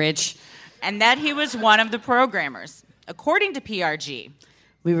Sega. Rich. And that he was one of the programmers. According to PRG,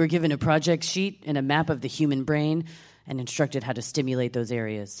 we were given a project sheet and a map of the human brain and instructed how to stimulate those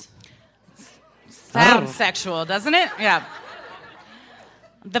areas. Sounds sexual, doesn't it? Yeah.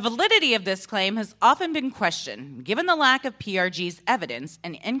 The validity of this claim has often been questioned, given the lack of PRG's evidence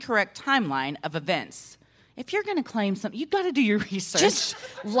and incorrect timeline of events. If you're going to claim something, you've got to do your research. Just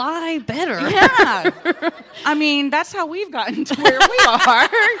lie better. Yeah. That's how we've gotten to where we are.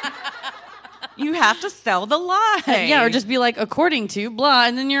 You have to sell the lie. Yeah, or just be like, according to, blah,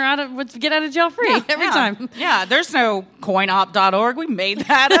 and then you're get out of jail free every time. Yeah, there's no coinop.org. We made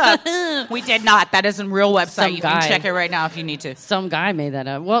that up. We did not. That is a real website. You can check it right now if you need to. Some guy made that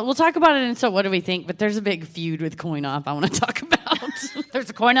up. Well, we'll talk about it in So What Do We Think, but there's a big feud with CoinOp I want to talk about. There's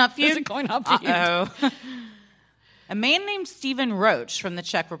a CoinOp feud? There's a CoinOp feud. Uh-oh. A man named Stephen Roach from the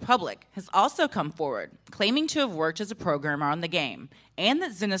Czech Republic has also come forward, claiming to have worked as a programmer on the game, and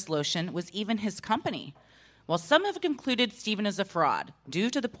that Zenith Lotion was even his company. While some have concluded Stephen is a fraud, due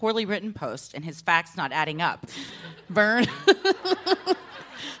to the poorly written post and his facts not adding up. Burn.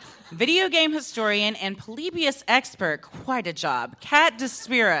 Video game historian and Polybius expert, quite a job, Kat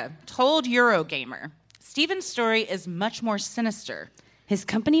Despira, told Eurogamer, Stephen's story is much more sinister. His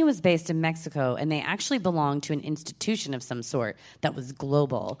company was based in Mexico, and they actually belonged to an institution of some sort that was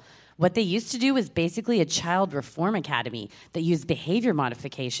global. What they used to do was basically a child reform academy that used behavior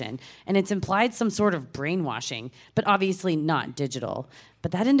modification, and it's implied some sort of brainwashing, but obviously not digital.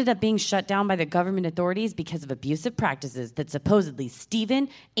 But that ended up being shut down by the government authorities because of abusive practices that supposedly Stephen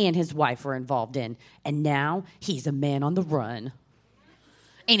and his wife were involved in. And now he's a man on the run.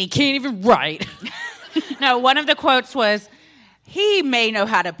 And he can't even write. No, one of the quotes was, he may know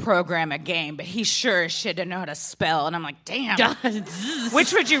how to program a game, but he sure as shit didn't know how to spell. And I'm like, damn.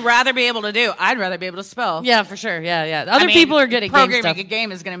 Which would you rather be able to do? I'd rather be able to spell. Yeah, for sure. Yeah. Other people are good at game stuff. Programming a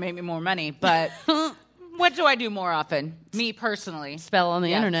game is going to make me more money, but what do I do more often? Me personally. Spell on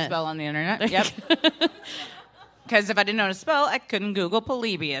the internet. Spell on the internet. Yep. Because if I didn't know how to spell, I couldn't Google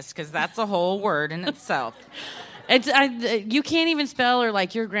Polybius, because that's a whole word in itself. You can't even spell, or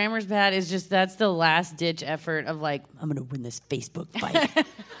like your grammar's bad. That's the last ditch effort of like, I'm gonna win this Facebook fight.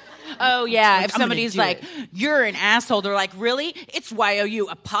 Oh yeah, like, if somebody's like, you're an asshole, they're like, really? It's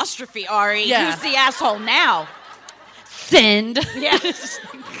YOU''RE. Yeah. Who's the asshole now? Send. Yeah.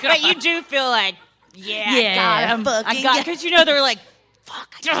 But you do feel like, I got him. Because they're like,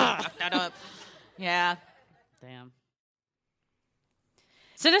 fuck, I fucked that up. Yeah. Damn.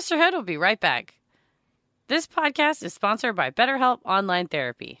 Sinisterhood will be right back. This podcast is sponsored by BetterHelp Online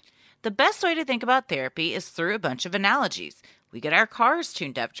Therapy. The best way to think about therapy is through a bunch of analogies. We get our cars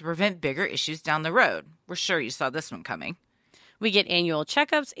tuned up to prevent bigger issues down the road. We're sure you saw this one coming. We get annual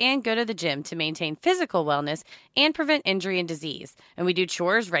checkups and go to the gym to maintain physical wellness and prevent injury and disease. And we do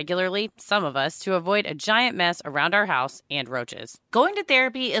chores regularly, some of us, to avoid a giant mess around our house and roaches. Going to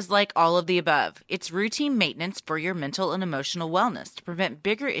therapy is like all of the above. It's routine maintenance for your mental and emotional wellness to prevent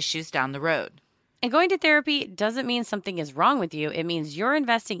bigger issues down the road. And going to therapy doesn't mean something is wrong with you. It means you're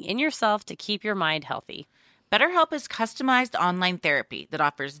investing in yourself to keep your mind healthy. BetterHelp is customized online therapy that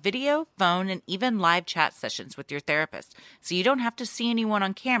offers video, phone, and even live chat sessions with your therapist, so you don't have to see anyone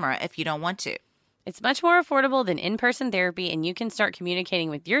on camera if you don't want to. It's much more affordable than in-person therapy, and you can start communicating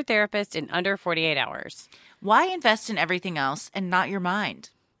with your therapist in under 48 hours. Why invest in everything else and not your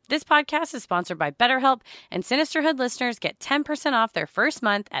mind? This podcast is sponsored by BetterHelp, and Sinisterhood listeners get 10% off their first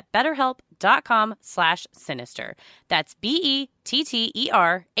month at BetterHelp.com/sinister. That's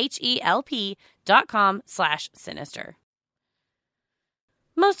BetterHelp.com/sinister.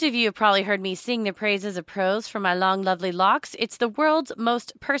 Most of you have probably heard me sing the praises of Prose for my long, lovely locks. It's the world's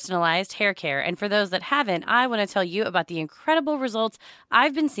most personalized hair care. And for those that haven't, I want to tell you about the incredible results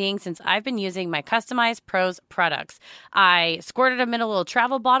I've been seeing since I've been using my customized Prose products. I squirted them in a little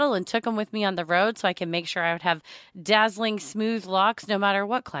travel bottle and took them with me on the road so I can make sure I would have dazzling, smooth locks no matter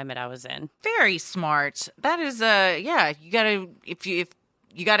what climate I was in. Very smart. That is, you gotta, if you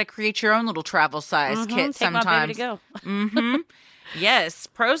gotta create your own little travel size kit sometimes. Take my baby to go. Yes,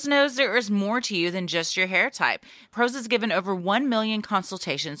 Prose knows there is more to you than just your hair type. Prose has given over 1 million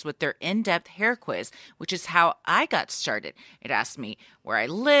consultations with their in-depth hair quiz, which is how I got started. It asked me where I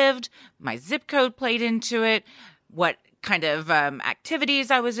lived, my zip code played into it, what kind of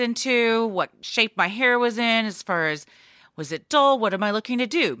activities I was into, what shape my hair was in, as far as was it dull, what am I looking to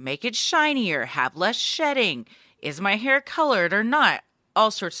do, make it shinier, have less shedding, is my hair colored or not,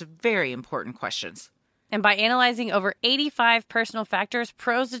 all sorts of very important questions. And by analyzing over 85 personal factors,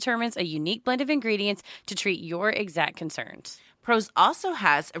 Prose determines a unique blend of ingredients to treat your exact concerns. Prose also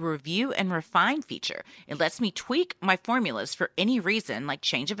has a review and refine feature. It lets me tweak my formulas for any reason, like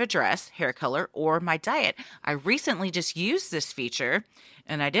change of address, hair color, or my diet. I recently just used this feature,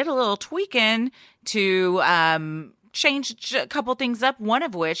 and I did a little tweaking to changed a couple things up, one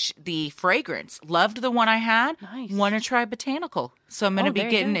of which the fragrance. Loved the one I had. Nice. Want to try botanical. So I'm going to be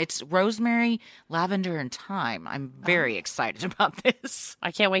getting, it's rosemary, lavender, and thyme. I'm very excited about this.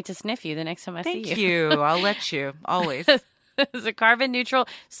 I can't wait to sniff you the next time I see you. Thank you. I'll let you, always. As a carbon neutral,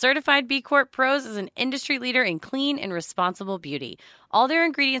 certified B Corp, Prose is an industry leader in clean and responsible beauty. All their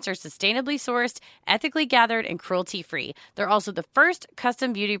ingredients are sustainably sourced, ethically gathered, and cruelty-free. They're also the first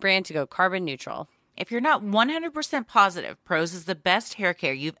custom beauty brand to go carbon neutral. If you're not 100% positive Prose is the best hair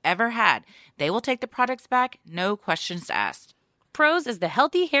care you've ever had, they will take the products back, no questions asked. Prose is the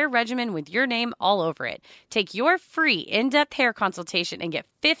healthy hair regimen with your name all over it. Take your free in-depth hair consultation and get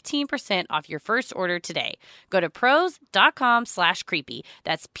 15% off your first order today. Go to prose.com/creepy.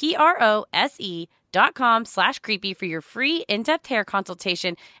 That's PROSE.com/creepy for your free in-depth hair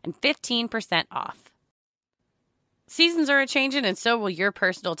consultation and 15% off. Seasons are a-changing, and so will your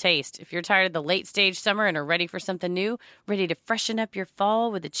personal taste. If you're tired of the late-stage summer and are ready for something new, ready to freshen up your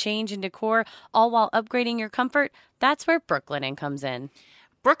fall with a change in decor, all while upgrading your comfort, that's where Brooklinen comes in.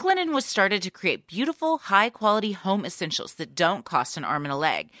 Brooklinen was started to create beautiful, high-quality home essentials that don't cost an arm and a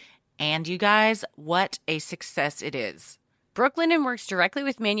leg. And you guys, what a success it is. Brooklinen works directly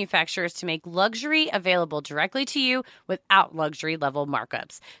with manufacturers to make luxury available directly to you without luxury-level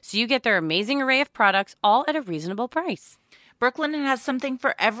markups. So you get their amazing array of products all at a reasonable price. Brooklinen has something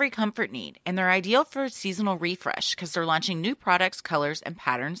for every comfort need, and they're ideal for a seasonal refresh because they're launching new products, colors, and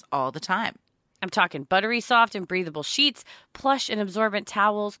patterns all the time. I'm talking buttery soft and breathable sheets, plush and absorbent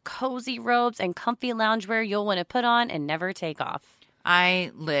towels, cozy robes, and comfy loungewear you'll want to put on and never take off. I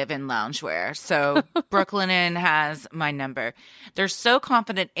live in loungewear, so Brooklinen has my number. They're so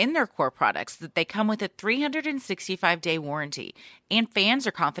confident in their core products that they come with a 365-day warranty. And fans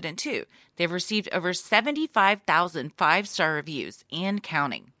are confident, too. They've received over 75,000 five-star reviews and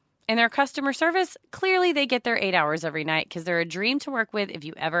counting. And their customer service, clearly they get their 8 hours every night because they're a dream to work with if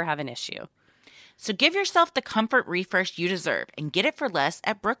you ever have an issue. So give yourself the comfort refresh you deserve and get it for less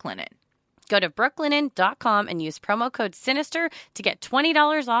at Brooklinen. Go to brooklinen.com and use promo code SINISTER to get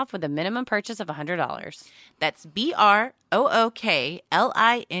 $20 off with a minimum purchase of $100. That's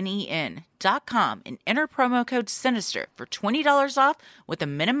BROOKLINEN.com and enter promo code SINISTER for $20 off with a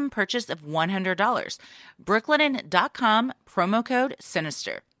minimum purchase of $100. Brooklinen.com, promo code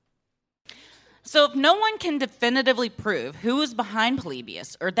SINISTER. So if no one can definitively prove who was behind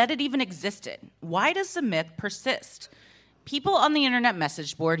Polybius or that it even existed, why does the myth persist? People on the internet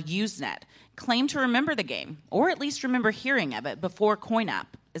message board Usenet claim to remember the game, or at least remember hearing of it before CoinApp,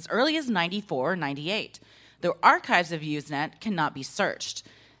 as early as 94 or 98. The archives of Usenet cannot be searched.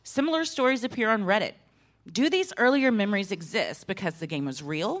 Similar stories appear on Reddit. Do these earlier memories exist because the game was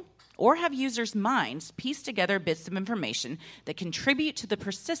real? Or have users' minds pieced together bits of information that contribute to the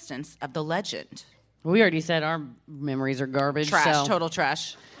persistence of the legend? We already said our memories are garbage. Trash, so. total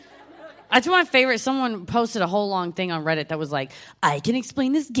trash. That's my favorite. Someone posted a whole long thing on Reddit that was like, I can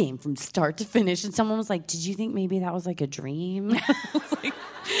explain this game from start to finish. And someone was like, did you think maybe that was like a dream?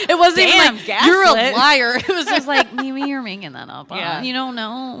 It wasn't even like, gaslit. You're a liar. It was just like, maybe you're making that up. Yeah. You don't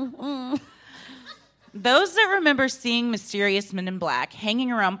know. Those that remember seeing mysterious men in black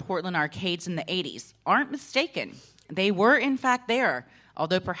hanging around Portland arcades in the 80s aren't mistaken. They were, in fact, there,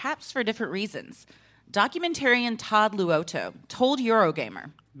 although perhaps for different reasons. Documentarian Todd Luoto told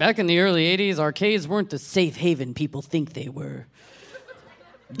Eurogamer, Back in the early 80s, arcades weren't the safe haven people think they were.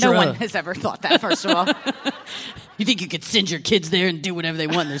 no one has ever thought that, first of all. You think you could send your kids there and do whatever they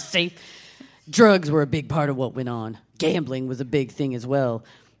want and they're safe? Drugs were a big part of what went on. Gambling was a big thing as well.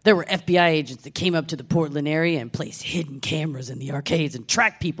 There were FBI agents that came up to the Portland area and placed hidden cameras in the arcades and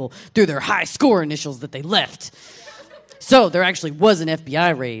tracked people through their high score initials that they left. So there actually was an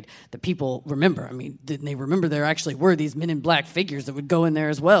FBI raid that people remember. I mean, didn't they remember there actually were these men in black figures that would go in there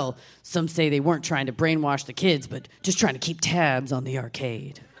as well? Some say they weren't trying to brainwash the kids, but just trying to keep tabs on the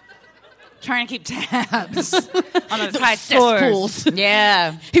arcade. Trying to keep tabs on those high Cesspools. scores.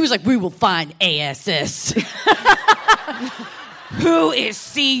 Yeah. He was like, we will find ASS. Who is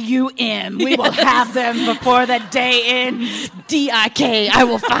CUM? We will have them before the day ends. DIK, I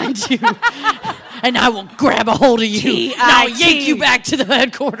will find you. And I will grab a hold of you. TIT. And I'll yank you back to the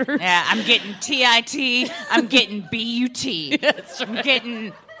headquarters. Yeah, I'm getting TIT. I'm getting BUT. That's right. I'm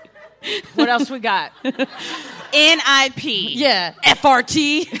getting... What else we got? NIP. Yeah,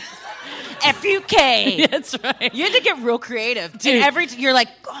 FRT. FUK. That's right. You had to get real creative. Dude. And you're like,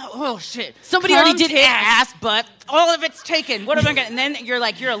 oh shit. Somebody already did ass, but all of it's taken. What am I going to... And then you're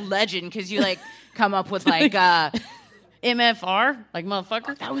like, you're a legend because you like come up with like... MFR, like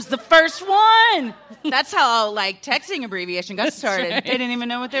motherfucker. That was the first one. That's how like texting abbreviation got started. Right. They didn't even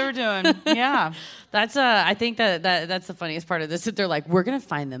know what they were doing. Yeah. That's I think that's the funniest part of this. That they're like, we're gonna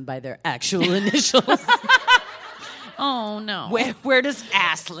find them by their actual initials. Oh no. Where does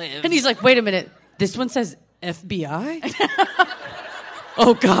ass live? And he's like, wait a minute. This one says FBI?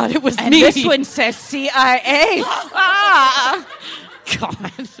 Oh God, it was and me. This one says CIA. Ah.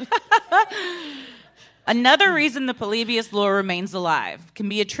 God. Another reason the Polybius lore remains alive can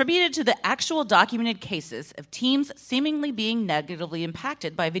be attributed to the actual documented cases of teams seemingly being negatively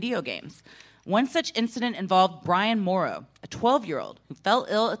impacted by video games. One such incident involved Brian Morrow, a 12-year-old who fell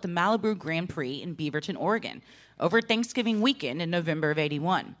ill at the Malibu Grand Prix in Beaverton, Oregon, over Thanksgiving weekend in November of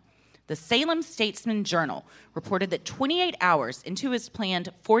 '81. The Salem Statesman Journal reported that 28 hours into his planned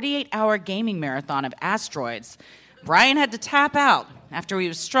 48-hour gaming marathon of Asteroids, Brian had to tap out after he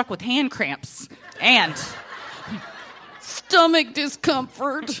was struck with hand cramps and stomach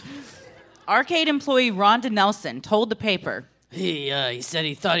discomfort. Arcade employee Rhonda Nelson told the paper, He said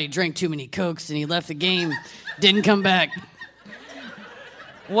he thought he drank too many Cokes and he left the game, didn't come back.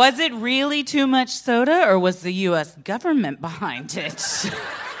 Was it really too much soda or was the U.S. government behind it?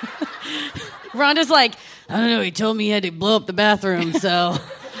 Rhonda's like, I don't know, he told me he had to blow up the bathroom, so...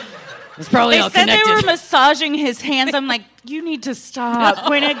 It's probably all connected. They said they were massaging his hands. I'm like, you need to stop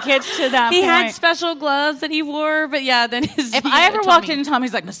when it gets to that point. He had special gloves that he wore, but yeah, then his... If I ever walked in and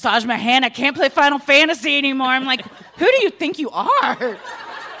Tommy's like, massage my hand, I can't play Final Fantasy anymore. I'm like, who do you think you are?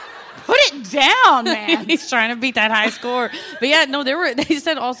 Put it down, man. He's trying to beat that high score. But yeah, no, they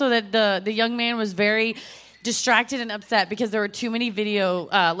said also that the young man was very distracted and upset because there were too many video,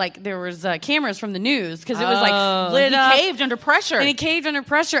 there was cameras from the news because it was like lit up. He caved under pressure. And he caved under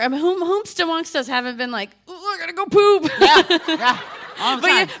pressure. I mean, whomst amongst us haven't been like, I gotta go poop. Yeah. All the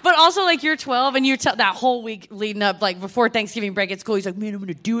time. But also, like, you're 12 and you're that whole week leading up, like, before Thanksgiving break at school, he's like, man, I'm going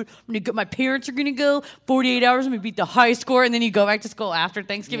to do it. My parents are going to go. 48 hours, I'm going to beat the high score. And then you go back to school after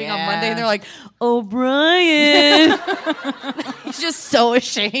Thanksgiving on Monday, and they're like, oh, Brian. He's just so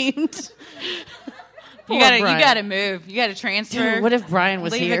ashamed. You gotta move. You gotta transfer. Dude, what if Brian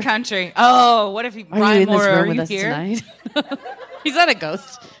was Leave here? the country. Oh, what if Brian Morrow, are you here? Tonight? He's not a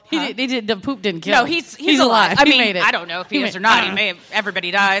ghost. He did. The poop didn't kill him. No, he's alive. I mean, made it. I don't know if he is or not. He may have,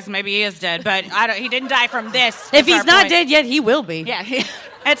 everybody dies. Maybe he is dead, but he didn't die from this. If he's not dead yet, he will be. Yeah,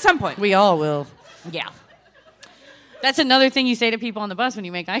 at some point. We all will. Yeah. That's another thing you say to people on the bus when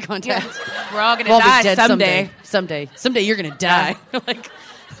you make eye contact. We're all going to We'll all be die dead someday. Someday you're going to die. Like,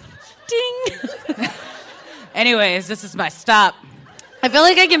 ding. Anyways, this is my stop. I feel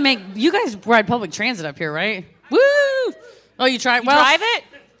like I can make... You guys ride public transit up here, right? Woo! Oh, you try... You drive it?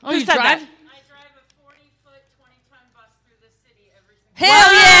 Oh, Who you said drive? that? I drive a 40-foot, 20-ton bus through the city every single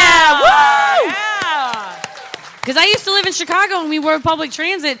Hell yeah! Woo! Yeah. Because I used to live in Chicago and we rode public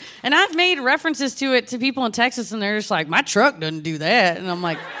transit, and I've made references to it to people in Texas, and they're just like, my truck doesn't do that. And I'm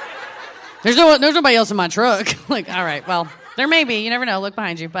like, there's nobody else in my truck. Like, all right, well, there may be. You never know. Look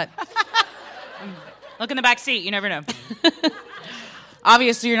behind you. But Look in the back seat. You never know.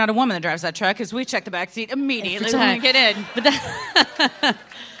 Obviously, you're not a woman that drives that truck, because we check the back seat immediately when we get in. But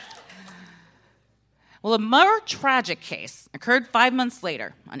well, a more tragic case occurred 5 months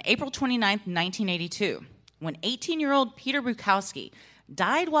later, on April 29th, 1982, when 18-year-old Peter Bukowski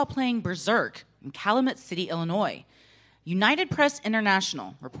died while playing Berserk in Calumet City, Illinois. United Press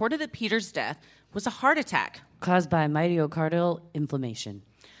International reported that Peter's death was a heart attack Caused by myocardial inflammation.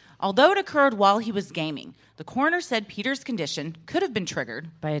 Although it occurred while he was gaming, the coroner said Peter's condition could have been triggered.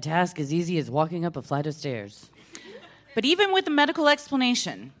 By a task as easy as walking up a flight of stairs. But even with the medical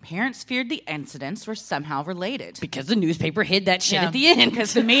explanation, parents feared the incidents were somehow related. because the newspaper hid that shit at the end.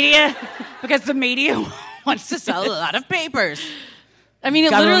 Because the media wants to sell a lot of papers. I mean,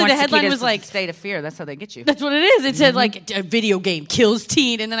 literally the headline was like, state of fear. That's how they get you. that's what it is. It said, like, a video game kills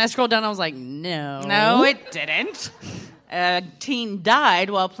teen. And then I scrolled down and I was like, no. No, it didn't. A teen died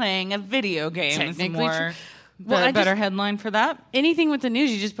while playing a video game. Technically More true. Well, better headline for that. Anything with the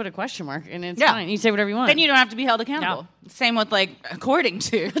news, you just put a question mark and it's Yeah. fine. You say whatever you want. Then you don't have to be held accountable. No. Same with, like, according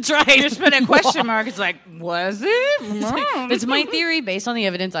to. That's right. You just put a question mark. It's like, was it? It's my theory based on the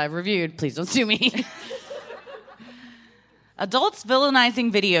evidence I've reviewed. Please don't sue me. Adults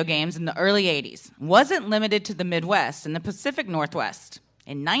villainizing video games in the early 80s wasn't limited to the Midwest and the Pacific Northwest.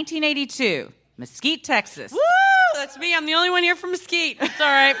 In 1982, Mesquite, Texas. Woo! That's me. I'm the only one here from Mesquite. It's all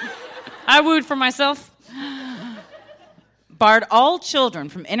right. I wooed for myself. Barred all children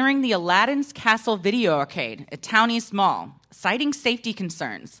from entering the Aladdin's Castle video arcade at Town East Mall, citing safety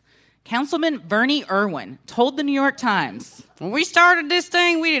concerns. Councilman Bernie Irwin told the New York Times, When we started this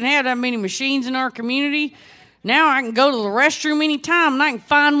thing, we didn't have that many machines in our community. Now I can go to the restroom anytime, and I can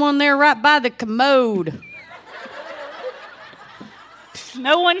find one there right by the commode.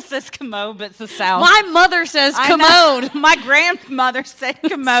 no one says commode, but it's the South. My mother says I commode. know. My grandmother said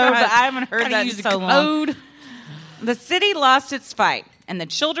commode, but I haven't heard Gotta that use in the so long. commode. The city lost its fight, and the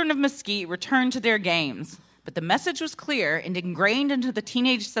children of Mesquite returned to their games. But the message was clear and ingrained into the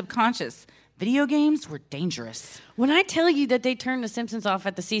teenage subconscious. Video games were dangerous. When I tell you that they turned The Simpsons off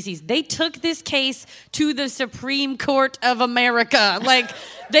at the CC's, they took this case to the Supreme Court of America. Like,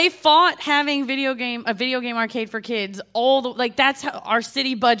 they fought having a video game arcade for kids. That's how our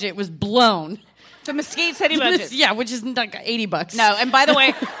city budget was blown. The Mesquite City budget. Yeah, which is like $80. No, and by the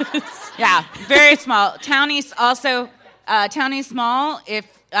way, yeah, very small. Town East also, Town East Mall, if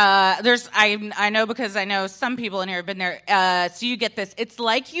I know because I know some people in here have been there. So you get this. It's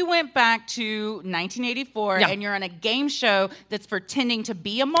like you went back to 1984 and you're on a game show that's pretending to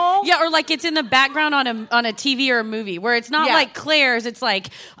be a mall. Yeah, or like it's in the background on a TV or a movie where it's not like Claire's, it's like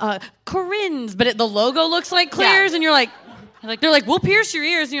Corinne's, but the logo looks like Claire's, and you're like, they're like, we'll pierce your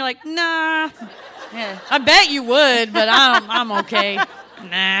ears, and you're like, nah. Yeah. I bet you would, but I'm okay.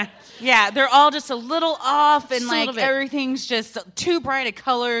 Nah. Yeah, they're all just a little off, and Just a like little bit. everything's just too bright of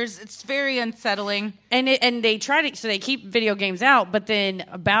colors. It's very unsettling. And they try to, so they keep video games out, but then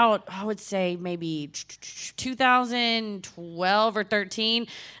about, I would say maybe 2012 or 13,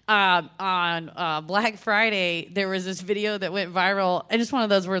 on Black Friday, there was this video that went viral, and it's one of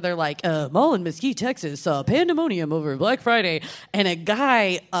those where they're like, mall in Mesquite, Texas, pandemonium over Black Friday, and a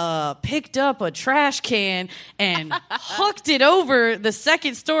guy picked up a trash can and hooked it over the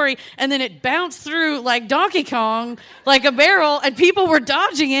second story, and then it bounced through like Donkey Kong, like a barrel, and people were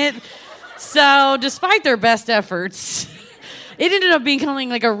dodging it. So, despite their best efforts, it ended up becoming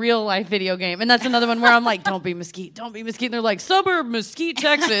like a real-life video game. And that's another one where I'm like, don't be Mesquite, don't be Mesquite. And they're like, suburb Mesquite,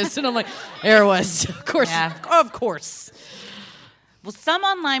 Texas. And I'm like, there it was. Of course, of course. Well, some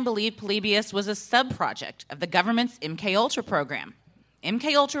online believe Polybius was a sub-project of the government's MKUltra program.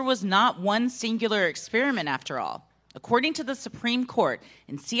 MKUltra was not one singular experiment, after all. According to the Supreme Court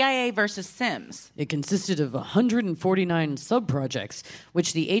in CIA versus Sims, It consisted of 149 sub-projects,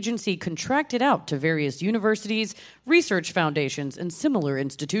 which the agency contracted out to various universities, research foundations, and similar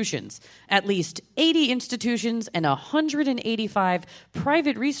institutions. At least 80 institutions and 185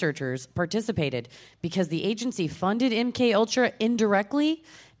 private researchers participated. Because the agency funded MKUltra indirectly,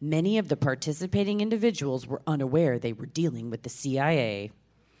 Many of the participating individuals were unaware they were dealing with the CIA.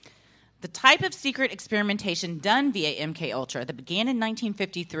 The type of secret experimentation done via MKUltra that began in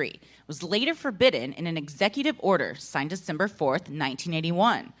 1953 was later forbidden in an executive order signed December 4th,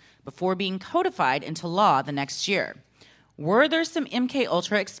 1981, before being codified into law the next year. Were there some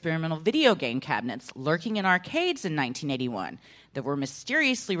MKUltra experimental video game cabinets lurking in arcades in 1981 that were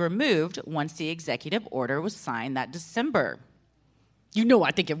mysteriously removed once the executive order was signed that December? You know, I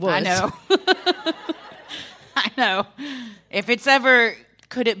think it was. I know. I know. If it's ever...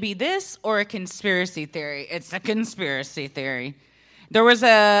 Could it be this or a conspiracy theory? It's a conspiracy theory. There was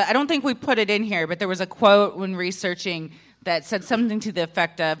I don't think we put it in here, but there was a quote when researching that said something to the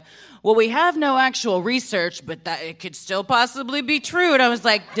effect of, well, we have no actual research, but that it could still possibly be true. And I was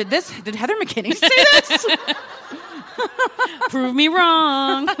like, did Heather McKinney say this? Prove me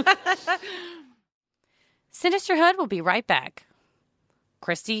wrong. Sinisterhood will be right back.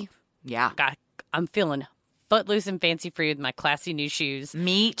 Christy? Yeah. I'm feeling footloose and fancy free with my classy new shoes.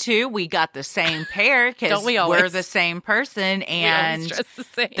 Me too. We got the same pair because we're the same person, and the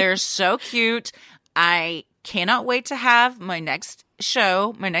same. They're so cute. I cannot wait to have my next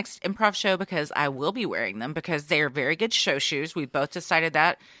improv show, because I will be wearing them because they are very good show shoes. We both decided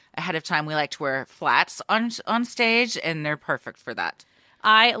that ahead of time. We like to wear flats on stage, and they're perfect for that.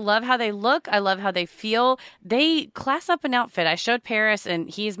 I love how they look. I love how they feel. They class up an outfit. I showed Paris, and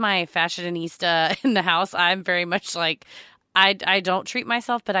he's my fashionista in the house. I'm very much like, I don't treat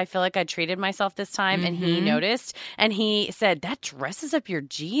myself, but I feel like I treated myself this time, and he noticed. And he said, that dresses up your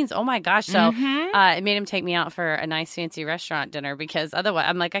jeans. Oh, my gosh. So it made him take me out for a nice fancy restaurant dinner, because otherwise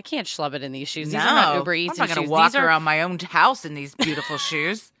I'm like, I can't schlub it in these shoes. These are not Uber Eats I'm not going shoes. to walk around my own house in these beautiful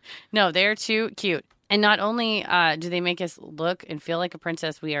shoes. No, they're too cute. And not only do they make us look and feel like a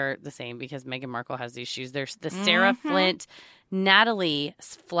princess, we are the same, because Meghan Markle has these shoes. There's the Sarah Flint, Natalie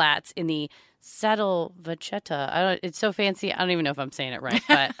flats in the Saddle Vachetta. It's so fancy. I don't even know if I'm saying it right,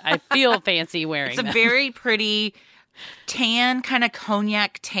 but I feel fancy wearing them. It's a very pretty tan, kind of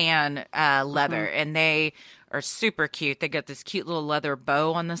cognac tan leather, and they are super cute. They got this cute little leather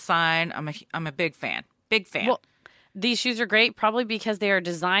bow on the side. I'm a big fan. Big fan. Well, these shoes are great, probably because they are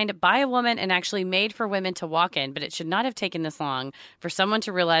designed by a woman and actually made for women to walk in. But it should not have taken this long for someone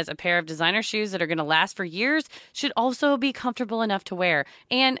to realize a pair of designer shoes that are going to last for years should also be comfortable enough to wear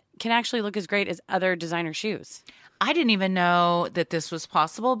and can actually look as great as other designer shoes. I didn't even know that this was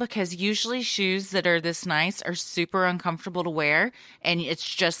possible, because usually shoes that are this nice are super uncomfortable to wear. And it's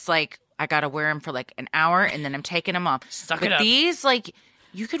just like, I got to wear them for like an hour and then I'm taking them off. Suck it up. These, like...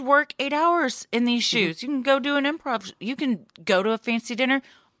 You could work 8 hours in these shoes. You can go do an improv. You can go to a fancy dinner,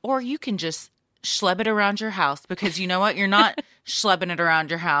 or you can just schlub it around your house, because you know what? You're not schlebbing it around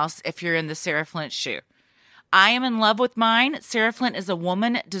your house if you're in the Sarah Flint shoe. I am in love with mine. Sarah Flint is a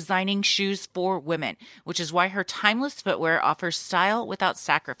woman designing shoes for women, which is why her timeless footwear offers style without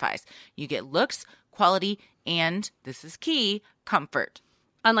sacrifice. You get looks, quality, and, this is key, comfort.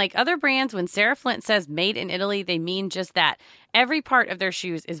 Unlike other brands, when Sarah Flint says made in Italy, they mean just that. Every part of their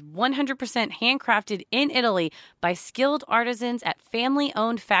shoes is 100% handcrafted in Italy by skilled artisans at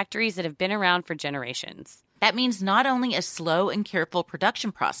family-owned factories that have been around for generations. That means not only a slow and careful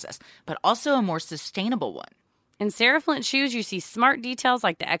production process, but also a more sustainable one. In Sarah Flint shoes, you see smart details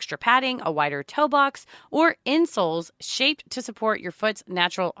like the extra padding, a wider toe box, or insoles shaped to support your foot's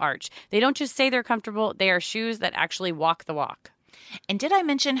natural arch. They don't just say they're comfortable, they are shoes that actually walk the walk. And did I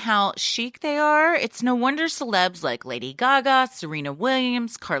mention how chic they are? It's no wonder celebs like Lady Gaga, Serena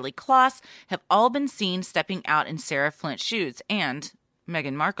Williams, Karlie Kloss have all been seen stepping out in Sarah Flint shoes. And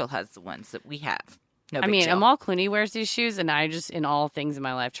Meghan Markle has the ones that we have. No big deal. Amal Clooney wears these shoes, and I just, in all things in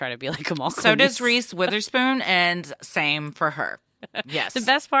my life, try to be like Amal Clooney. So does Reese Witherspoon, and same for her. Yes. The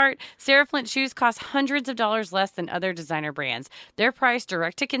best part, Sarah Flint shoes cost hundreds of dollars less than other designer brands. They're priced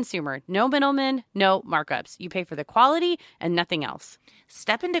direct to consumer. No middlemen, no markups. You pay for the quality and nothing else.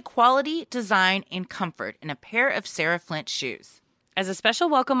 Step into quality, design, and comfort in a pair of Sarah Flint shoes. As a special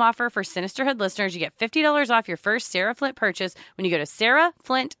welcome offer for Sinisterhood listeners, you get $50 off your first Sarah Flint purchase when you go to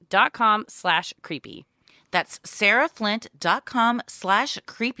sarahflint.com/creepy. That's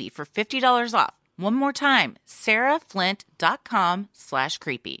sarahflint.com/creepy for $50 off. One more time,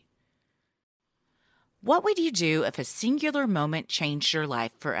 sarahflint.com/creepy. What would you do if a singular moment changed your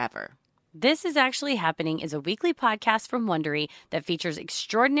life forever? This Is Actually Happening is a weekly podcast from Wondery that features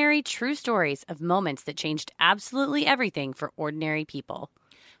extraordinary true stories of moments that changed absolutely everything for ordinary people.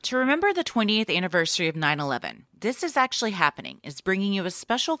 To remember the 20th anniversary of 9/11, This Is Actually Happening is bringing you a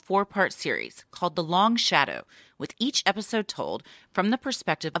special 4-part series called The Long Shadow, with each episode told from the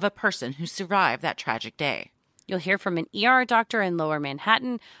perspective of a person who survived that tragic day. You'll hear from an ER doctor in Lower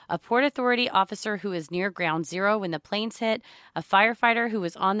Manhattan, a Port Authority officer who was near Ground Zero when the planes hit, a firefighter who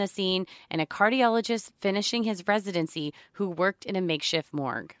was on the scene, and a cardiologist finishing his residency who worked in a makeshift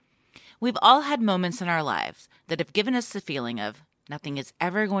morgue. We've all had moments in our lives that have given us the feeling of nothing is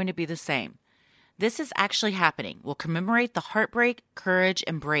ever going to be the same. This is actually happening. We'll commemorate the heartbreak, courage,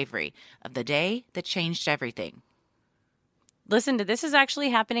 and bravery of the day that changed everything. Listen to This Is Actually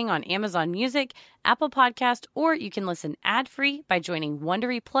Happening on Amazon Music, Apple Podcast, or you can listen ad-free by joining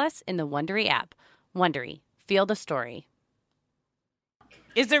Wondery Plus in the Wondery app. Wondery. Feel the story.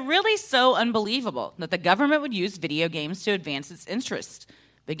 Is it really so unbelievable that the government would use video games to advance its interests?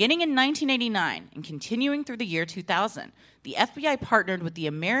 Beginning in 1989 and continuing through the year 2000, the FBI partnered with the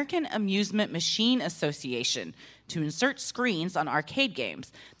American Amusement Machine Association to insert screens on arcade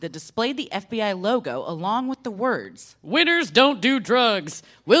games that displayed the FBI logo along with the words, "Winners don't do drugs.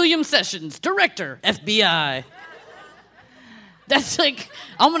 William Sessions, Director, FBI." That's like,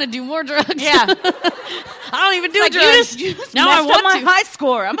 I'm going to do more drugs. Yeah. I don't even do like, drugs. You just now messed I want up my to. high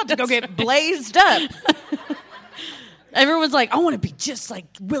score. I'm about to go get blazed up. Everyone's like, I want to be just like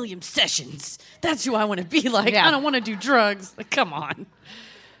William Sessions. That's who I want to be like. Yeah. I don't want to do drugs. Like, come on.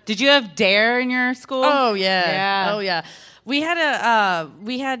 Did you have DARE in your school? Oh, yeah. Yeah. Oh, yeah. We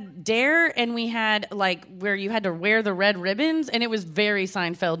had DARE, and we had like where you had to wear the red ribbons, and it was very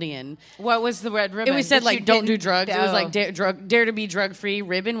Seinfeldian. What was the red ribbon? It was said that like you don't do didn't- drugs. It was Oh. like dare to be drug free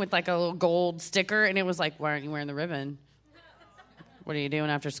ribbon with like a little gold sticker, and it was like, why aren't you wearing the ribbon? What are you doing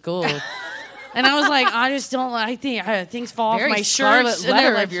after school? And I was like, I just don't. I think things fall Very off my scarlet shirts. And letter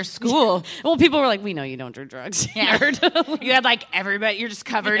they're like, of your school. Well, people were like, we know you don't do drugs. Yeah. Nerd. You had like everybody. You're just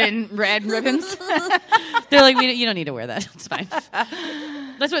covered in red ribbons. They're like, you don't need to wear that. It's fine.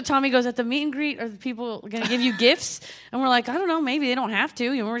 That's what Tommy goes at the meet and greet. Are the people going to give you gifts? And we're like, I don't know. Maybe they don't have to.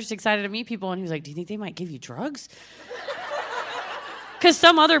 You know, we're just excited to meet people. And he was like, do you think they might give you drugs? Because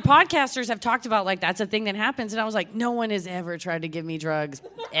some other podcasters have talked about like that's a thing that happens. And I was like, no one has ever tried to give me drugs.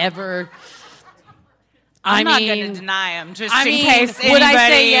 Ever. I'm not going to deny them, just I in mean, case would I say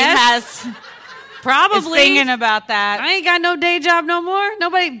anybody yes? is Probably. thinking about that. I ain't got no day job no more.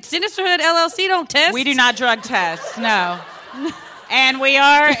 Nobody, Sinisterhood LLC don't test. We do not drug test, no. And we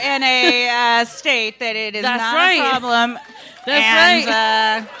are in a state that it is That's not right. a problem. That's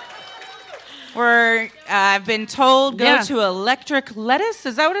right. I've been told go Yeah. to electric lettuce.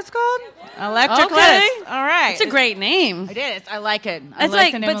 Is that what it's called? Electric Okay. lettuce. All right. It's a great name. It is. I like it. I It's like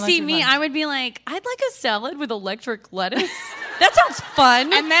like, the name but see, electric me, lettuce. I would be like, I'd like a salad with electric lettuce. That sounds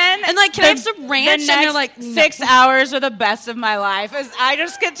fun. And then, like, can I have some ranch? The And they're next like, no. 6 hours are the best of my life. As I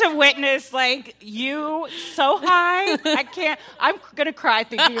just get to witness like you so high. I can't. I'm gonna cry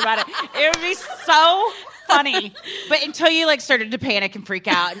thinking about it. It would be so funny. But until you like started to panic and freak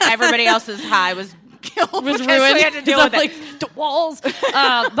out, and everybody else's high was killed. Was because ruined. We had to deal with it. Like the walls.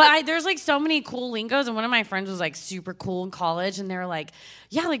 There's like so many cool lingos, and one of my friends was like super cool in college, and they were like,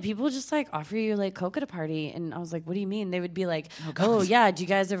 yeah, like people just like offer you like Coke at a party, and I was like, what do you mean? They would be like, oh yeah, do you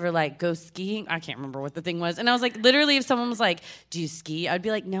guys ever like go skiing? I can't remember what the thing was, and I was like, literally, if someone was like, do you ski? I'd be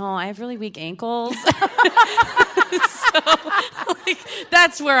like, no, I have really weak ankles. So like,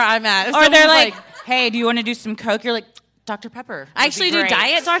 that's where I'm at. If Or they're someone's like, hey, do you want to do some Coke? You're like, Dr. Pepper. I actually do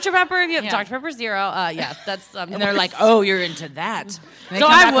diet Dr. Pepper. If you have Yeah. Dr. Pepper Zero, yeah, that's. And they're like, oh, you're into that. And they So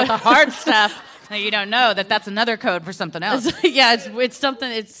come I back would- with the hard stuff that you don't know that's another code for something else. yeah, it's something.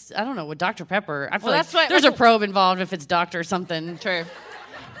 It's I don't know with Dr. Pepper. I feel Well, like that's what- there's a probe involved if it's Doctor something. True.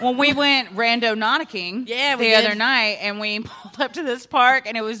 When we went rando nauticking Yeah, we the did. other night and we pulled up to this park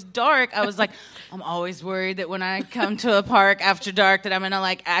and it was dark, I was like, I'm always worried that when I come to a park after dark that I'm going to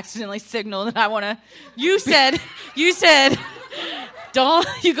like accidentally signal that I want to. You said, don't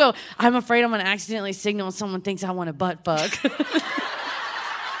you go? I'm afraid I'm gonna accidentally signal when someone thinks I want a butt fuck.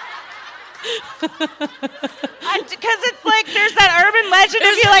 Because it's like there's that urban legend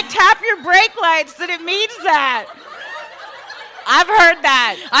if you like tap your brake lights that it means that. I've heard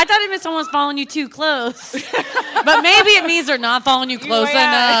that. I thought it meant someone's following you too close, but maybe it means they're not following you close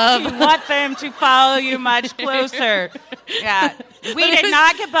enough. You want them to follow you much closer. Yeah. We did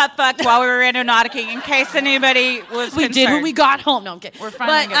not get butt fucked while we were randonauticking, in case anybody was We concerned. did when we got home. No, I'm kidding. We're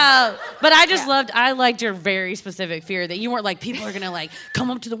finally but I just I liked your very specific fear that you weren't like, people are gonna like come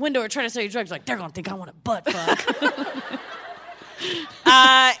up to the window or try to sell you drugs. Like, they're gonna think I want a butt fuck.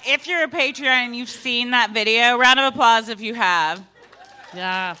 If you're a Patreon and you've seen that video, round of applause if you have.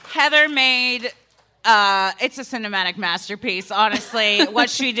 Yeah. Heather made It's a cinematic masterpiece, honestly. What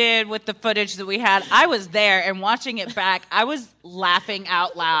she did with the footage that we had, I was there, and watching it back, I was laughing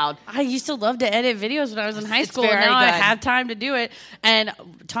out loud. I used to love to edit videos when I was in high school, and very now I good. have time to do it. And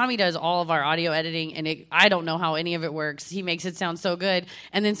Tommy does all of our audio editing, and I don't know how any of it works. He makes it sound so good.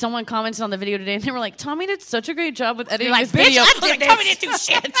 And then someone commented on the video today, and they were like, Tommy did such a great job with editing this video. I did this. Tommy didn't do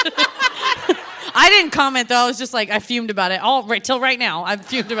shit. I didn't comment, though. I was just like, I fumed about it. Till right now, I've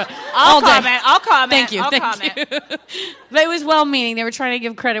fumed about it. I'll comment. Thank you. I'll Thank comment. you. But it was well-meaning. They were trying to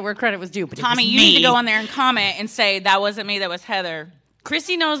give credit where credit was due. But Tommy, it was you me. need to go on there and comment and say, that wasn't me, that was Heather.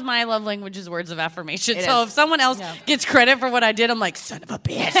 Chrissy knows my love language is words of affirmation. It So is. if someone else gets credit for what I did, I'm like, son of a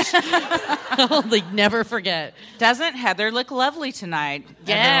bitch. I'll never forget. Doesn't Heather look lovely tonight?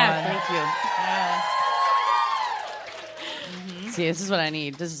 Yeah. Everyone? Thank you. See, this is what I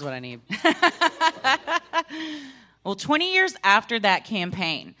need. Well, 20 years after that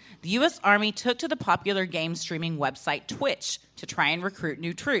campaign, the U.S. Army took to the popular game streaming website Twitch to try and recruit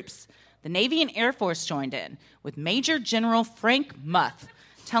new troops. The Navy and Air Force joined in, with Major General Frank Muth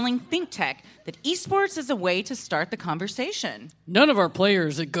telling ThinkTech that esports is a way to start the conversation. None of our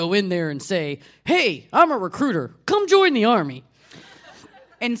players that go in there and say, hey, I'm a recruiter. Come join the Army.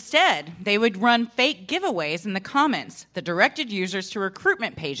 Instead, they would run fake giveaways in the comments that directed users to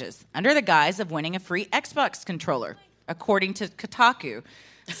recruitment pages under the guise of winning a free Xbox controller, according to Kotaku.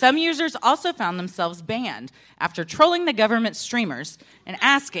 Some users also found themselves banned after trolling the government streamers and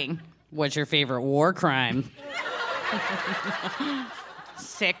asking, What's your favorite war crime?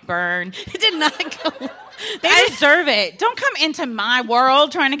 sick burn. It did not go. They deserve it. Don't come into my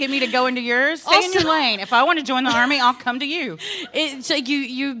world trying to get me to go into yours. Stay in your lane. If I want to join the Army, I'll come to you. It's like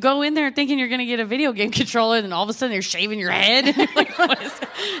you go in there thinking you're going to get a video game controller, and then all of a sudden they're shaving your head. Like, what is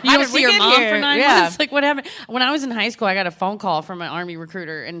you How don't did see we your get mom here? for 9 Yeah. months. Like, what happened? When I was in high school, I got a phone call from an Army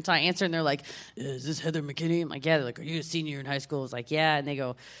recruiter, and so I answered, and they're like, "Is this Heather McKinney?" I'm like, "Yeah." They're like, "Are you a senior in high school?" I was like, "Yeah." And they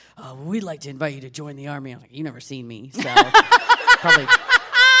go, "We'd like to invite you to join the Army." I'm like, "You never seen me, so probably."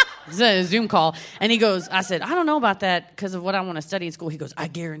 It's a Zoom call, and he goes, I said, I don't know about that because of what I want to study in school. He goes, I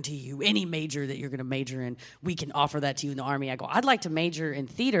guarantee you, any major that you're going to major in, we can offer that to you in the Army. I go, I'd like to major in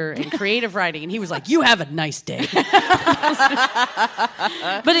theater and creative writing. And he was like, you have a nice day. But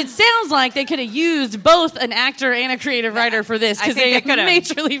it sounds like they could have used both an actor and a creative writer for this because they could have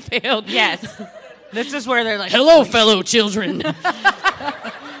majorly failed. Yes. This is where they're like, Hello, fellow children.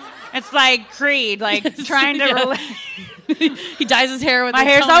 it's like Creed, like trying to relate. He dyes his hair with My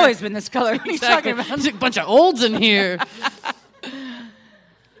this hair's color. always been this color. What are you Exactly. talking about? There's a bunch of olds in here.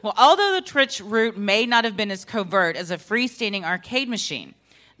 Well, although the Twitch route may not have been as covert as a freestanding arcade machine,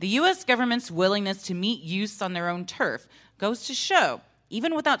 the U.S. government's willingness to meet youths on their own turf goes to show,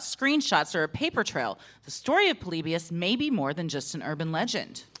 even without screenshots or a paper trail, the story of Polybius may be more than just an urban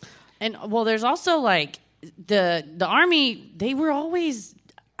legend. And well, there's also like the Army. They were always.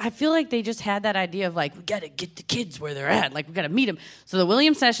 I feel like they just had that idea of like we got to get the kids where they're at. Like we got to meet them. So the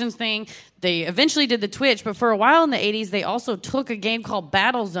William Sessions thing. They eventually did the Twitch, but for a while in the 80s, they also took a game called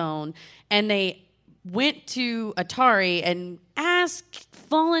Battlezone and they went to Atari and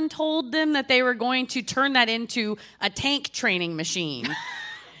Fallen told them that they were going to turn that into a tank training machine.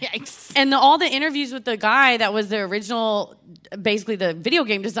 Yikes. And all the interviews with the guy that was the original, basically the video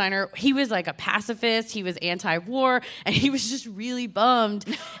game designer, he was like a pacifist, he was anti-war, and he was just really bummed.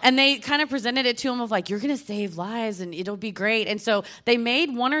 And they kind of presented it to him of like, you're going to save lives and it'll be great. And so they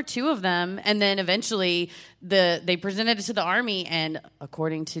made one or two of them, and then eventually they presented it to the Army, and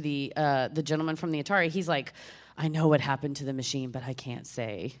according to the gentleman from the Atari, he's like, I know what happened to the machine, but I can't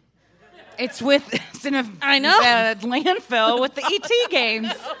say. It's in a I know. Landfill with the ET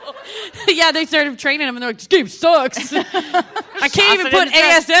games. Yeah, they started training him, and they're like, this game sucks. I can't even it put in the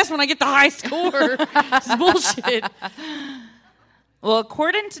trash. ASS when I get the high score. This is bullshit. Well,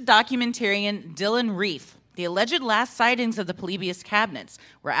 according to documentarian Dylan Reef, the alleged last sightings of the Polybius cabinets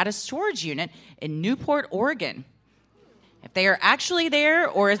were at a storage unit in Newport, Oregon. If they are actually there,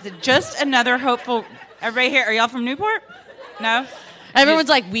 or is it just another hopeful... Everybody here, are y'all from Newport? No? Everyone's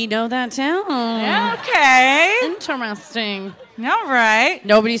like, we know that town. Yeah, okay. Interesting. All right.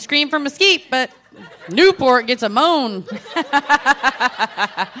 Nobody screamed for Mesquite, but Newport gets a moan.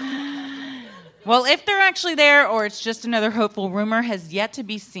 Well, if they're actually there or it's just another hopeful rumor has yet to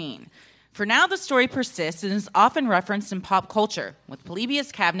be seen. For now, the story persists and is often referenced in pop culture, with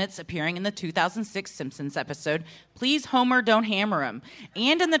Polybius cabinets appearing in the 2006 Simpsons episode, Please Homer, Don't Hammer 'Em,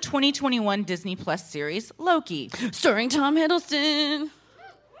 and in the 2021 Disney Plus series, Loki. Starring Tom Hiddleston.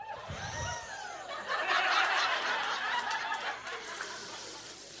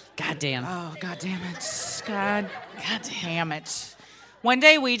 God damn. Oh, God damn it. God damn it. One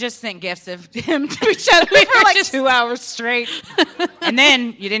day we just sent gifts of him to each other for like 2 hours straight. And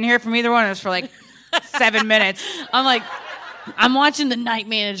then you didn't hear from either one of us for like 7 minutes. I'm like, I'm watching The Night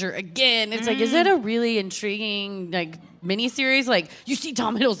Manager again. It's like, is it a really intriguing like miniseries? Like, you see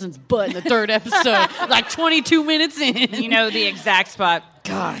Tom Hiddleston's butt in the third episode, like 22 minutes in. You know the exact spot.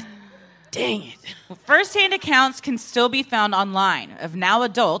 God, dang it. First-hand accounts can still be found online of now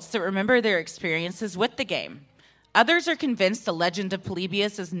adults that remember their experiences with the game. Others are convinced the legend of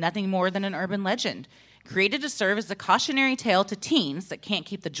Polybius is nothing more than an urban legend, created to serve as a cautionary tale to teens that can't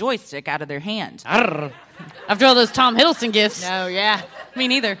keep the joystick out of their hand. After all those Tom Hiddleston gifts. Oh, yeah. Me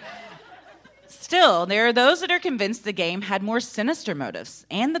neither. Still, there are those that are convinced the game had more sinister motives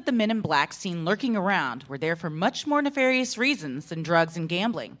and that the men in black seen lurking around were there for much more nefarious reasons than drugs and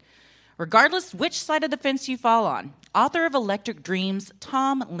gambling. Regardless which side of the fence you fall on, author of Electric Dreams,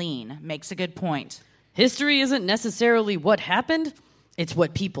 Tom Lean, makes a good point. History isn't necessarily what happened, it's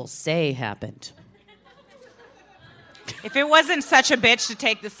what people say happened. If it wasn't such a bitch to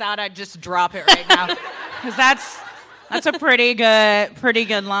take this out, I'd just drop it right now. Because that's a pretty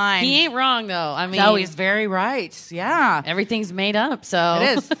good line. He ain't wrong, though. I mean, no, he's very right. Yeah. everything's made up, so.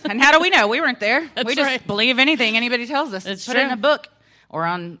 It is. And how do we know? We weren't there. That's we just right. believe anything anybody tells us. That's Put true. it in a book or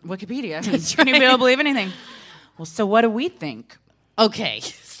on Wikipedia. That's Anybody right. will believe anything. Well, so what do we think? Okay,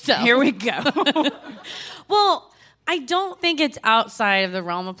 so. Here we go. Well, I don't think it's outside of the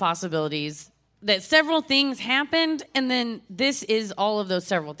realm of possibilities that several things happened, and then this is all of those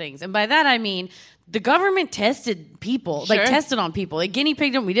several things. And by that, I mean the government tested people, Sure. like tested on people. Like guinea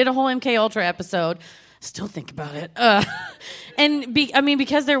pigged them. We did a whole MK Ultra episode. Still think about it.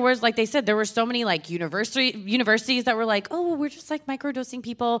 Because there was, like they said, there were so many like universities that were like, oh, we're just like microdosing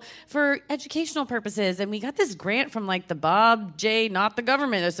people for educational purposes, and we got this grant from like the Bob J. Not the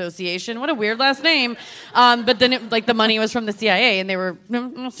Government Association. What a weird last name. But then the money was from the CIA, and they were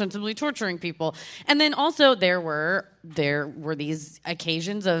ostensibly torturing people. And then also there were these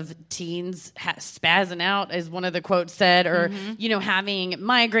occasions of teens spazzing out, as one of the quotes said, or having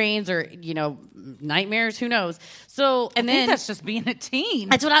migraines or nightmares. Who knows? So I think that's just being a teen.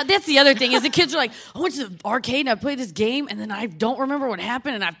 That's the other thing is the kids are like, I went to the arcade and I played this game and then I don't remember what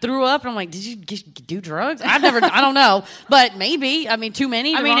happened and I threw up and I'm like, did you do drugs? I don't know, but maybe. I mean, too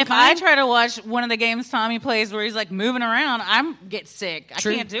many. If I try to watch one of the games Tommy plays where he's like moving around, I get sick.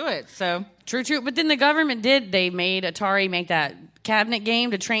 True. I can't do it. So True. But then the government they made Atari make that cabinet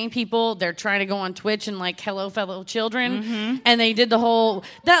game to train people. They're trying to go on Twitch and like, hello, fellow children. And they did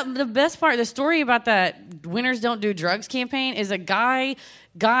the best part of the story about that Winners Don't Do Drugs campaign is a guy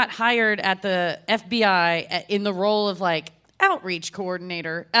got hired at the FBI in the role of like outreach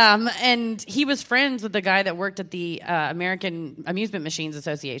coordinator. And he was friends with the guy that worked at the American Amusement Machines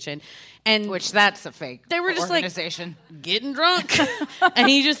Association. And which that's a fake they were just organization. Like getting drunk. And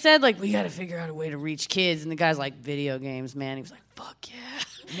he just said like, we got to figure out a way to reach kids. And the guy's like, video games, man. He was like, fuck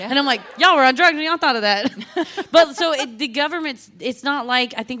yeah. And I'm like, y'all were on drugs and y'all thought of that. But so the government's, it's not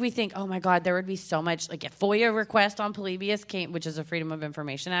like, I think we think, oh my God, there would be so much, like a FOIA request on Polybius which is a Freedom of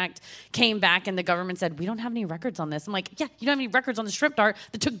Information Act, came back and the government said, we don't have any records on this. I'm like, yeah, you don't have any records on the strip dart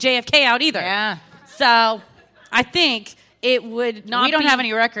that took JFK out either. Yeah. So I think it would not We don't have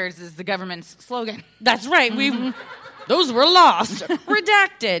any records is the government's slogan. That's right. Those were lost,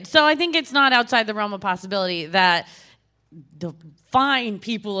 redacted. So I think it's not outside the realm of possibility that the fine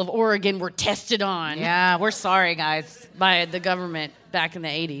people of Oregon were tested on. Yeah, we're sorry, guys. By the government back in the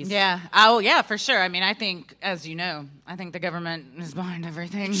 80s. Yeah. Oh, yeah, for sure. I mean, I think, as you know, I think the government is behind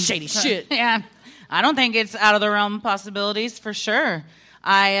everything. Shady shit. Yeah. I don't think it's out of the realm of possibilities, for sure.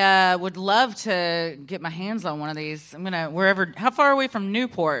 I would love to get my hands on one of these. I'm going to, how far are we from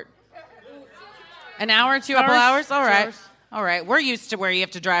Newport? An hour, 2 Couple hours? hours? All right. All right. We're used to where you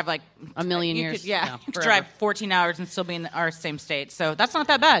have to drive like a million years. You could forever. drive 14 hours and still be in our same state. So that's not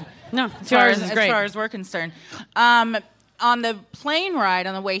that bad. No, as 2 far hours is great. As far as we're concerned. On the plane ride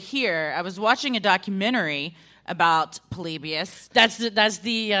on the way here, I was watching a documentary about Polybius. That's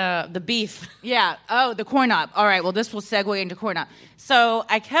the beef. Yeah. Oh, the coin op. All right. Well, this will segue into coin op. So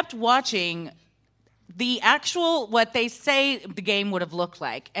I kept watching the actual, what they say the game would have looked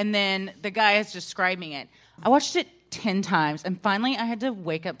like. And then the guy is describing it. I watched it 10 times. And finally, I had to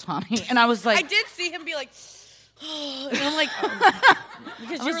wake up Tommy. And I was like... I did see him be like... and I'm like...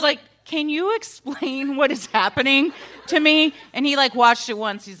 because I was like, can you explain what is happening to me? And he like watched it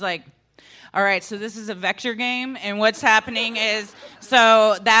once. He's like... All right, so this is a vector game, and what's happening is,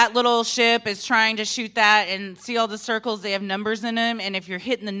 so that little ship is trying to shoot that, and see all the circles, they have numbers in them, and if you're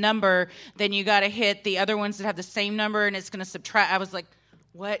hitting the number, then you got to hit the other ones that have the same number, and it's going to subtract. I was like,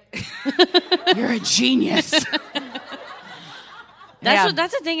 what? You're a genius. That's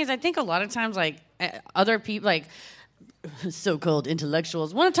the thing is I think a lot of times like other people like so-called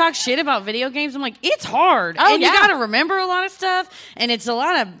intellectuals want to talk shit about video games. I'm like, it's hard. You got to remember a lot of stuff, and it's a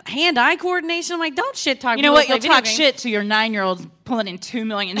lot of hand-eye coordination. I'm like, don't shit talk. You know what? You'll talk shit to your 9-year-olds pulling in $2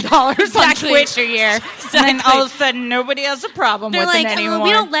 million on Twitch a year, and then all of a sudden nobody has a problem with it anymore. We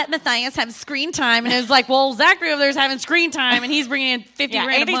don't let Matthias have screen time, and it was like, well, Zachary over there's having screen time, and he's bringing in $50 grand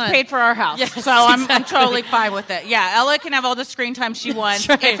a Andy's month. paid for our house, so I'm totally fine with it. Yeah, Ella can have all the screen time she wants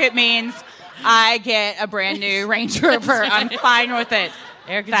if it means I get a brand new Range Rover. I'm fine with it.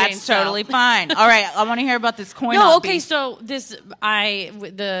 That's totally fine. All right, I want to hear about this coin. No, okay, so the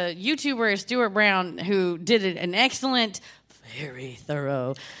YouTuber Stuart Brown, who did an excellent, very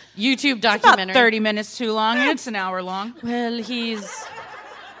thorough YouTube documentary. It's about 30 minutes too long. It's an hour long. Well, he's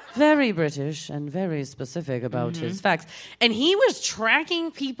very British and very specific about his facts. And he was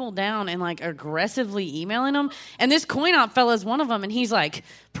tracking people down and like aggressively emailing them. And this coin op fella is one of them. And he's like,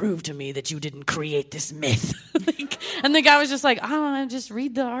 prove to me that you didn't create this myth. And the guy was just like, I don't know, just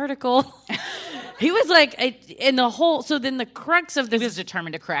read the article. He was like, in the whole, so then the crux of this. He was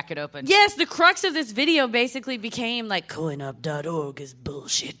determined to crack it open. Yes, the crux of this video basically became like, coinup.org is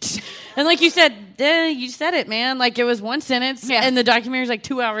bullshit. And like you said it, man. Like it was one sentence, and the documentary was like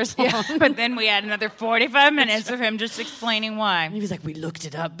 2 hours long. Yeah. But then we had another 45 minutes of him just explaining why. He was like, we looked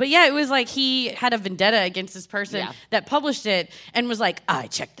it up. But yeah, it was like he had a vendetta against this person that published it and was like, I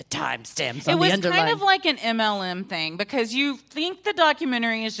checked the timestamps on the underline. It was kind of like an MLM thing because you think the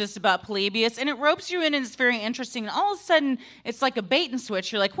documentary is just about Polybius and it ropes you in and it's very interesting. And all of a sudden, it's like a bait and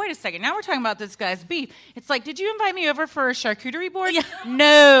switch. You're like, wait a second, now we're talking about this guy's beef. It's like, did you invite me over for a charcuterie board? Yeah.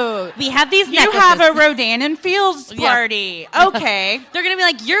 No. We have these necklaces. You have a Rodan and Fields party. Okay. They're going to be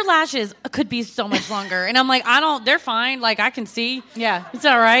like, your lashes could be so much longer. And I'm like, they're fine. Like, I can see. Yeah. It's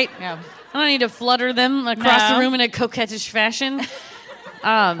all right. Yeah. I don't need to flutter them across the room in a coquettish fashion.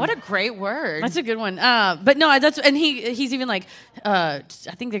 What a great word. That's a good one. But no, and he's even like, I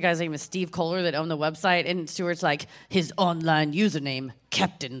think the guy's name is Steve Kohler that owned the website, and Stuart's like, his online username,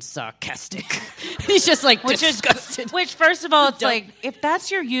 Captain Sarcastic. He's just like disgusted. Which, first of all, it's like, if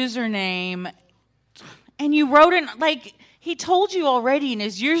that's your username, and you wrote it, like, he told you already in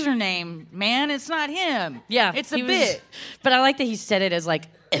his username, man, it's not him. Yeah. It's a bit. But I like that he said it as like,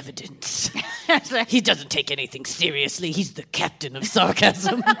 evidence. He doesn't take anything seriously. He's the captain of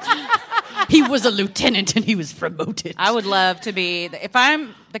sarcasm. He was a lieutenant and he was promoted. I would love to be, if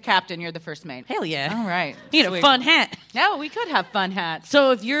I'm the captain, you're the first mate. Hell yeah. All right. You need a fun hat. No, we could have fun hats.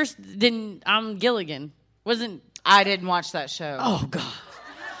 So if you're, then I'm Gilligan. I didn't watch that show. Oh, God.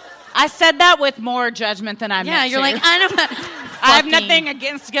 I said that with more judgment than I meant to. Yeah, you're like, I don't I have nothing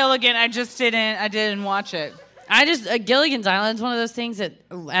against Gilligan. I didn't watch it. Gilligan's Island's one of those things that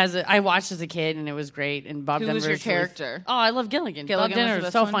I watched as a kid and it was great. And Bob Denver was your character? I love Gilligan. Bob Denver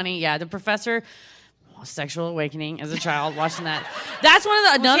was so funny. Yeah, the professor, sexual awakening as a child watching that. That's one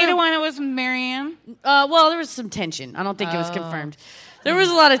of the. Was he the one that was Marianne? Well, there was some tension. I don't think it was confirmed. There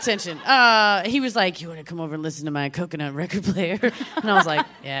was a lot of tension. He was like, you want to come over and listen to my coconut record player? And I was like,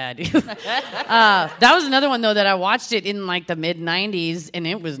 yeah, I do. That was another one, though, that I watched it in like the mid-'90s, and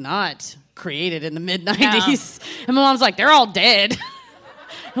it was not created in the mid-'90s. No. And my mom's like, they're all dead.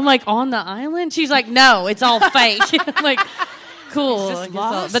 I'm like, on the island? She's like, no, it's all fake. I'm like, cool.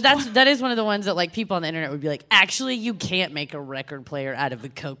 But that is one of the ones that like people on the internet would be like, actually, you can't make a record player out of a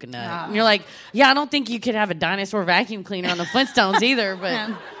coconut. And you're like, yeah, I don't think you could have a dinosaur vacuum cleaner on the Flintstones either,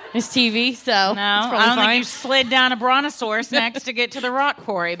 but it's TV, so no, it's I don't think you slid down a brontosaurus next to get to the rock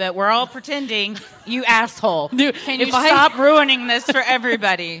quarry, but we're all pretending, you asshole. Dude, can you stop ruining this for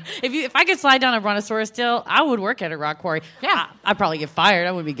everybody? If I could slide down a brontosaurus still, I would work at a rock quarry. Yeah, I'd probably get fired.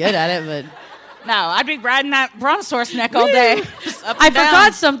 I wouldn't be good at it, but... No, I'd be riding that brontosaurus neck all day. I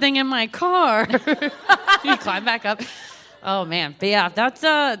forgot something in my car. You climb back up. Oh, man. But yeah, that's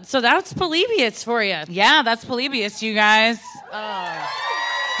Polybius for you. Yeah, that's Polybius, you guys.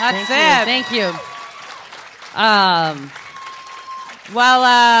 That's it. Thank you.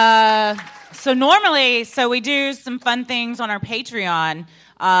 So normally, we do some fun things on our Patreon,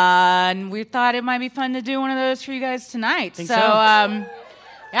 and we thought it might be fun to do one of those for you guys tonight.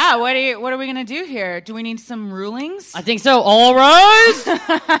 Yeah, what are we going to do here? Do we need some rulings? I think so. All rise!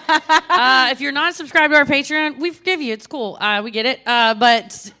 If you're not subscribed to our Patreon, we forgive you. It's cool. We get it.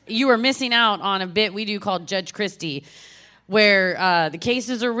 But you are missing out on a bit we do called Judge Christie, where the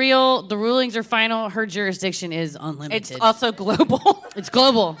cases are real, the rulings are final, her jurisdiction is unlimited. It's also global. It's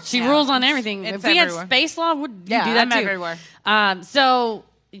global. She rules on everything. It's if we everywhere. Had space law, we'd do that too. Everywhere. So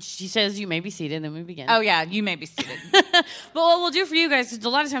she says you may be seated, and then we begin. Oh, yeah, you may be seated. But what we'll do for you guys is a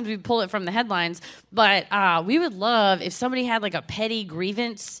lot of times we pull it from the headlines, but we would love if somebody had like a petty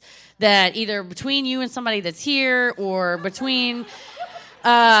grievance that either between you and somebody that's here or between...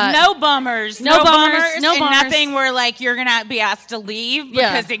 no bummers. No bummers. And bummers. nothing where, like, you're going to be asked to leave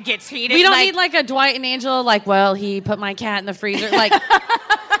because it gets heated. We don't need, like, a Dwight and Angela, like, well, he put my cat in the freezer. Like,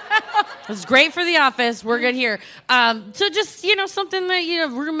 it's great for the office. We're good here. So just, something that,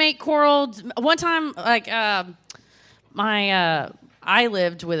 roommate quarreled. One time, like, I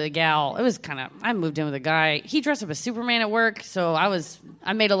lived with a gal. It was I moved in with a guy. He dressed up as Superman at work, so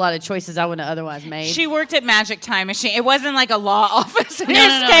I made a lot of choices I wouldn't have otherwise made. She worked at Magic Time Machine. It wasn't like a law office. No.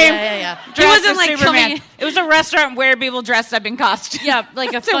 Yeah. He wasn't like Superman. It was a restaurant where people dressed up in costumes. Yeah,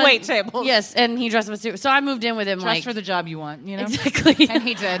 like a to wait tables. Yes, and he dressed up as Superman. So I moved in with him. Dress for the job you want, Exactly. And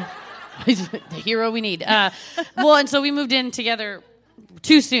he did. He's the hero we need. And so we moved in together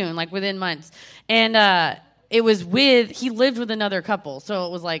too soon, like within months. And it was he lived with another couple. So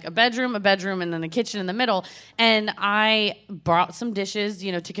it was like a bedroom, and then the kitchen in the middle. And I brought some dishes,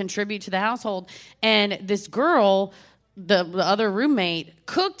 to contribute to the household. And this girl, the other roommate,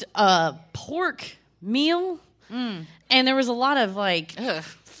 cooked a pork meal. And there was a lot of like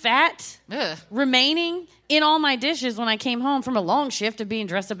fat remaining in all my dishes when I came home from a long shift of being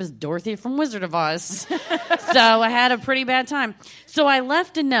dressed up as Dorothy from Wizard of Oz. So I had a pretty bad time. So I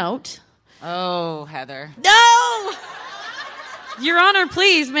left a note. Oh, Heather. No! Your Honor,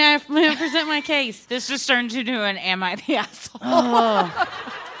 please, may I present my case? This just turned into an Am I the Asshole? Oh.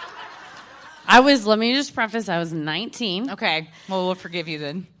 Let me just preface, I was 19. Okay, well, we'll forgive you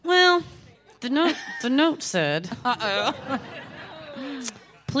then. Well, the note said,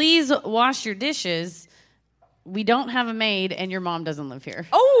 please wash your dishes. We don't have a maid, and your mom doesn't live here.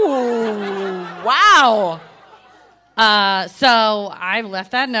 Oh, wow. So I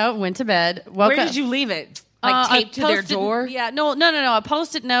left that note, went to bed. Where did you leave it? Like taped to their door? Yeah, no. A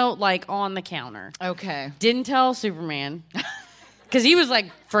Post-it note like on the counter. Okay. Didn't tell Superman because he was like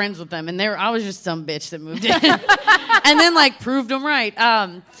friends with them, and I was just some bitch that moved in, and then like proved them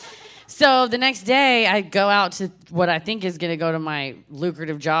right. So the next day, I go out to what I think is going to go to my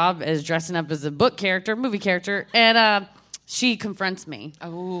lucrative job as dressing up as a movie character, and she confronts me.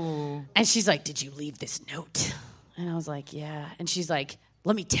 Oh. And she's like, "Did you leave this note?" And I was like, "Yeah." And she's like,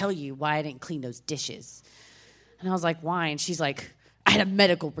 "Let me tell you why I didn't clean those dishes." And I was like, "Why?" And she's like, "I had a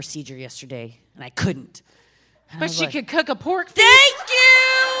medical procedure yesterday, and I couldn't." And but she could cook a pork feast? Thank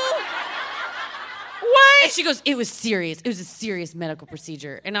you! What? And she goes, "It was serious. It was a serious medical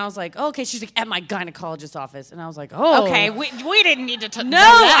procedure." And I was like, oh, "Okay." She's like, "At my gynecologist's office." And I was like, "Oh." Okay, we didn't need to No,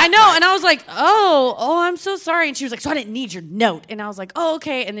 I know. And I was like, oh, I'm so sorry. And she was like, "So I didn't need your note." And I was like, "Oh,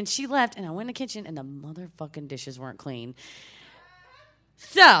 okay." And then she left, and I went in the kitchen, and the motherfucking dishes weren't clean.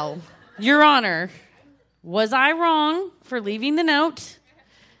 So, Your Honor, was I wrong for leaving the note?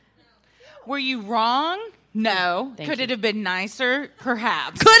 Were you wrong? No. Thank Could you. it have been nicer?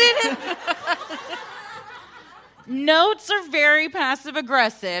 Perhaps. Could it have? Notes are very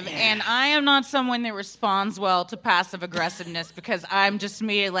passive-aggressive, and I am not someone that responds well to passive-aggressiveness because I'm just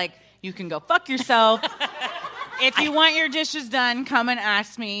immediately like, you can go fuck yourself. If you want your dishes done, come and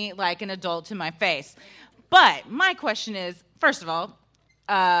ask me like an adult to my face. But my question is, first of all,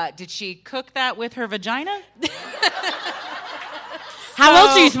 did she cook that with her vagina? How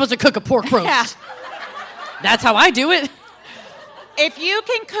else are you supposed to cook a pork roast? Yeah. That's how I do it. If you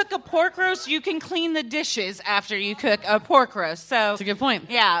can cook a pork roast, you can clean the dishes after you cook a pork roast. So That's a good point.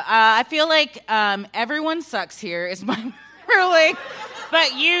 Yeah, I feel like everyone sucks here is my ruling,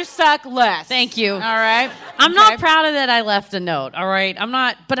 but you suck less. Thank you. All right? I'm not proud of that I left a note, all right? I'm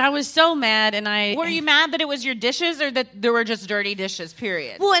not, but I was so mad, and Were you mad that it was your dishes or that there were just dirty dishes,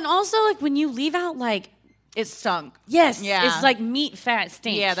 period? Well, and also, like, when you leave out, like... It stunk. Yes. Yeah. It's like meat, fat,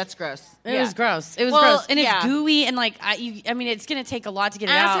 stink. Yeah, that's gross. It was gross. It was Well, gross. And yeah. it's gooey, and, like, I mean, it's going to take a lot to get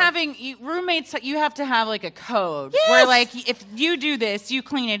it As out. having roommates, you have to have like a code Yes. where, like, if you do this, you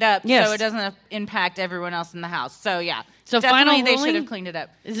clean it up, Yes. so it doesn't impact everyone else in the house. So yeah, So definitely final they ruling? should have cleaned it up.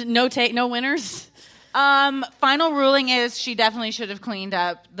 Is it no winners? Final ruling is she definitely should have cleaned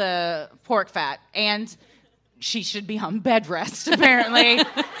up the pork fat, and she should be on bed rest apparently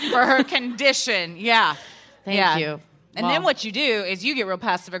for her condition. Yeah, Thank you. And then what you do is you get real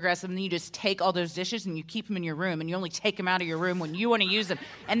passive aggressive, and you just take all those dishes and you keep them in your room, and you only take them out of your room when you want to use them,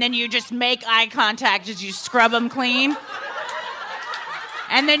 and then you just make eye contact as you scrub them clean,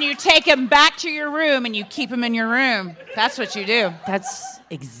 and then you take them back to your room and you keep them in your room. That's what you do. That's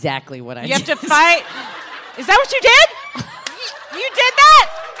exactly what I did. You have to fight. Is that what you did? You did that?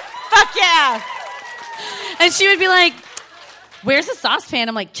 Fuck yeah. And she would be like, where's the saucepan?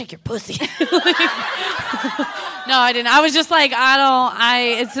 I'm like, check your pussy. No, I didn't. I was just like,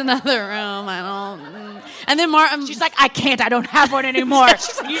 it's another room. I don't. And then She's like, I can't. I don't have one anymore.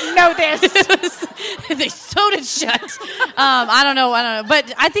 You know this. They sewed it shut. I don't know.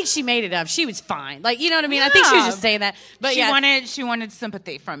 But I think she made it up. She was fine. Like, you know what I mean? Yeah. I think she was just saying that. But she wanted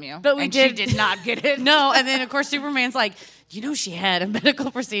sympathy from you. But she did not get it. No. And then, of course, Superman's like, she had a medical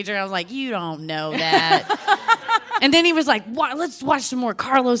procedure. I was like, you don't know that. And then he was like, let's watch some more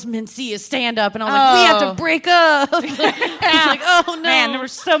Carlos Mencia stand up. And I was like, we have to break up. I was like, oh, no. Man, there were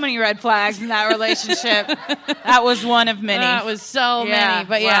so many red flags in that relationship. That was one of many. That was so many.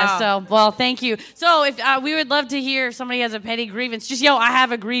 But well, thank you. So if we would love to hear if somebody has a petty grievance. Just yell, I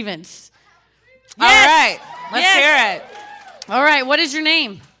have a grievance. Yes. All right. Let's hear it. All right. What is your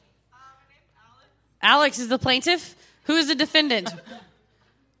name? My name's Alex. Alex is the plaintiff? Who is the defendant?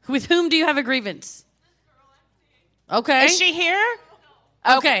 With whom do you have a grievance? Okay. Is she here?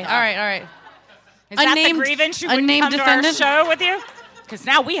 Okay. All right. Is that the grievance? She wouldn't come defendant? To our show with you? Because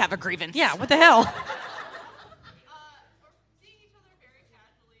now we have a grievance. Yeah, what the hell? We're seeing each other very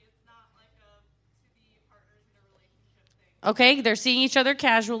casually. It's not like to be partners in a relationship thing. Okay, they're seeing each other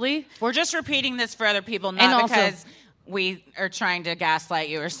casually. We're just repeating this for other people, not because we are trying to gaslight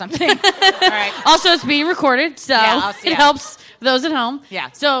you or something. All right. Also, it's being recorded, so it helps those at home.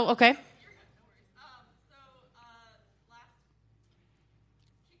 Yeah. So, okay.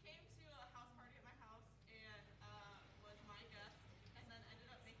 She came to a house party at my house and was my guest, and then ended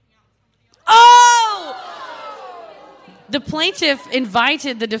up making out with somebody else. Oh! The plaintiff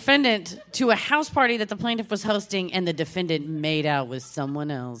invited the defendant to a house party that the plaintiff was hosting, and the defendant made out with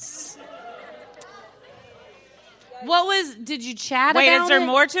someone else. Did you chat about it? Wait, is there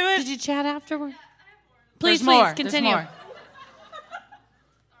more to it? Did you chat afterward? Please, continue.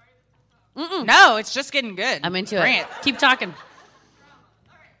 No, it's just getting good. I'm into it. Keep talking.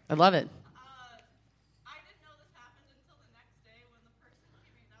 I love it. I didn't know this happened until the next day when the person he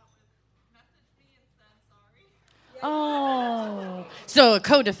made out with messaged me and said sorry. Oh. So a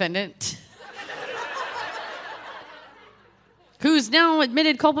co-defendant who's now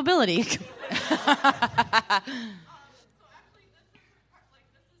admitted culpability. So actually, this is the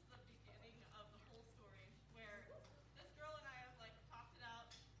beginning of the whole story, where this girl and I have talked it out,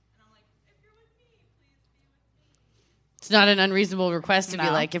 and I'm like, if you're with me, please be with me. It's not an unreasonable request to be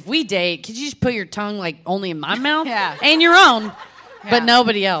like, if we date, could you just put your tongue only in my mouth? Yeah. And your own, but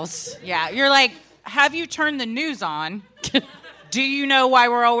nobody else. Yeah, you're like, have you turned the news on? Do you know why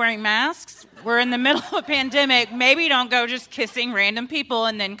we're all wearing masks? We're in the middle of a pandemic. Maybe don't go just kissing random people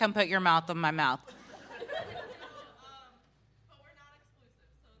and then come put your mouth on my mouth. But we're not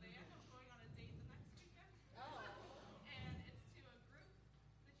exclusive, so they end up going on a date the next weekend. And it's to a group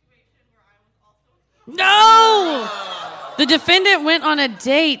situation where I was also exclusive. No! The defendant went on a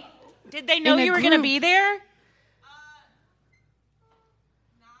date. Did they know you were going to be there? Not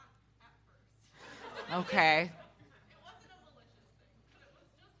at first. Okay.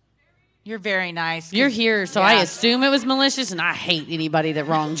 You're very nice. You're here, so I assume it was malicious, and I hate anybody that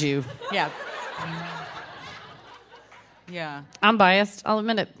wronged you. Yeah. Yeah. I'm biased. I'll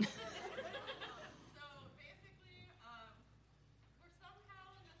admit it. So basically, we're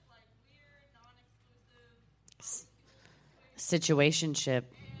somehow in this weird, non-exclusive situationship.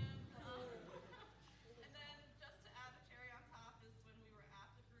 And then just to add the cherry on top is when we were at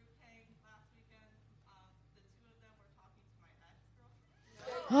the group hang last weekend, the two of them were talking to my ex-girlfriend.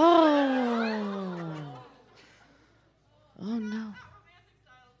 Oh no.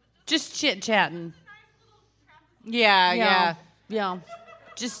 Just chit-chatting. Yeah.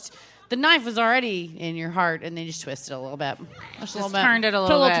 Just the knife was already in your heart, and then you just twisted it a little bit. Just turned it a little bit.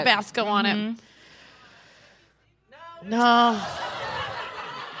 Put a little bit. Tabasco on it. No.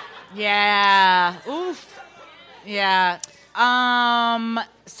 Yeah. Oof. Yeah.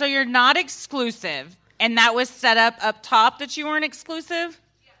 So you're not exclusive, and that was set up top that you weren't exclusive?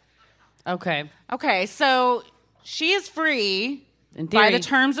 Okay. Okay, so she is free In theory. by the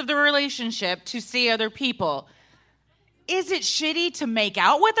terms of the relationship to see other people. Is it shitty to make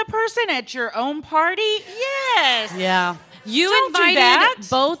out with a person at your own party? Yes. Yeah. You Don't do invited that.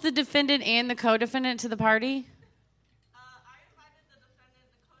 both the defendant and the co-defendant to the party? I invited the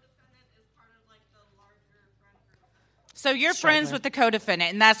defendant. The co-defendant is part of the larger friend group. So you're friends with the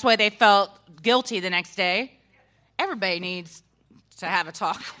co-defendant, and that's why they felt guilty the next day? Everybody needs to have a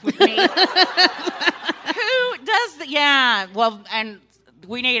talk with me. Who does that? Yeah. Well, and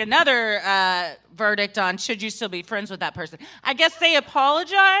we need another verdict on should you still be friends with that person. I guess they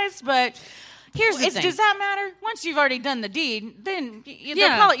apologized, but Here's the thing. Does that matter? Once you've already done the deed, then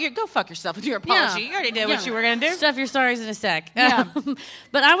go fuck yourself with your apology. Yeah. You already did what you were going to do. Stuff your sorries in a sec. Yeah.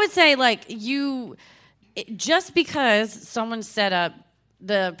 But I would say, like, just because someone set up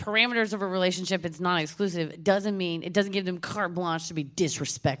the parameters of a relationship, it's non-exclusive, it doesn't give them carte blanche to be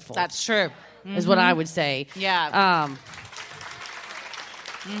disrespectful. That's true. Is what I would say. Yeah.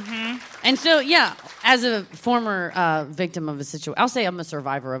 And so, yeah, as a former victim of a situation, I'll say I'm a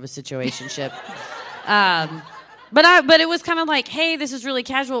survivor of a situationship. But it was kind of like, hey, this is really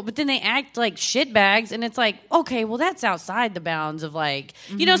casual. But then they act like shitbags, and it's like, okay, well, that's outside the bounds of like,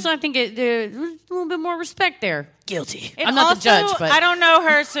 So I think there's a little bit more respect there. Guilty. And I'm not also, the judge, but I don't know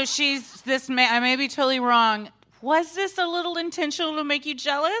her, so she's this. I may be totally wrong. Was this a little intentional to make you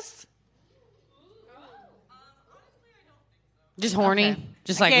jealous? just horny. Okay.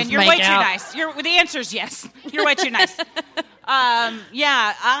 Just like, Again, let's you're make way too out. nice. The answer's yes. You're way too nice. Yeah,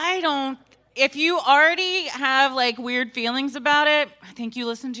 I don't. If you already have like weird feelings about it, I think you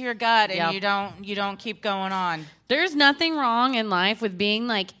listen to your gut and you don't keep going on. There's nothing wrong in life with being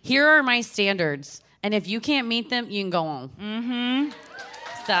like, here are my standards, and if you can't meet them, you can go on. Mm-hmm.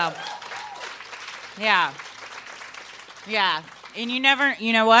 So, yeah, and you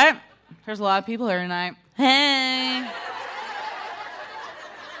know what? There's a lot of people here tonight. hey,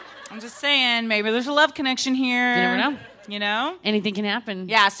 I'm just saying, maybe there's a love connection here. you never know. You know? Anything can happen.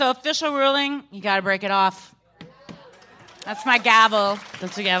 Yeah, so official ruling, you got to break it off. That's my gavel.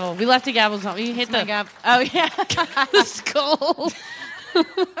 That's a gavel. We left the gavels on. We hit the gavel. Oh, yeah. the skull.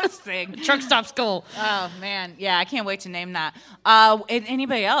 Thing. Truck stop skull. Oh, man. Yeah, I can't wait to name that.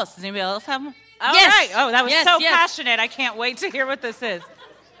 Anybody else? Does anybody else have one? All Yes. right. Oh, that was Yes, so yes. passionate. I can't wait to hear what this is. So I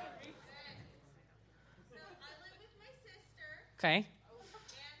live with my sister Okay. and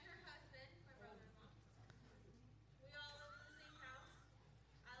her husband, my brother-in-law. We all live in the same house.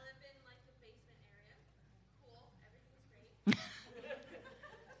 I live in like the basement area. Cool, everything's great. We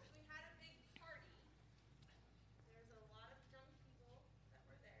had a big party. There's a lot of drunk people that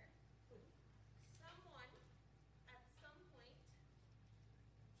were there. Someone at some point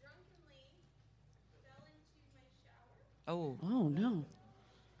drunkenly fell into my shower, Oh. Oh no.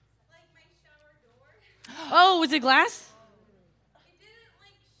 like my shower door. Oh, was it glass? It didn't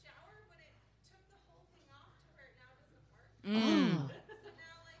like shower, but it took the whole thing off to where it now doesn't work. So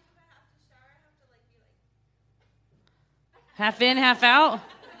now like if I have to shower, I have to like be like Half in, half out.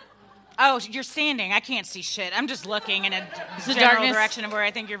 Oh, you're standing. I can't see shit. I'm just looking in a the general darkness. direction of where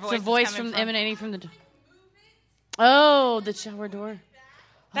I think your voice It's a voice is coming from from. emanating from the. Oh, the shower door.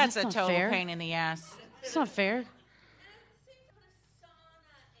 That's a not total fair. pain in the ass. It's not fair. put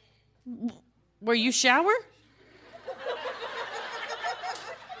a sauna in. Where you shower?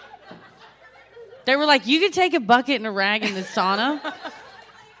 They were like, you could take a bucket and a rag in the sauna. Right next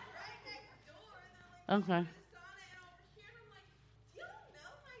door, and they're like Okay. sauna, and over here, and I'm like, you don't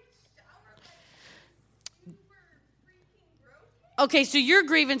know my shower like super freaking broken. Okay, so your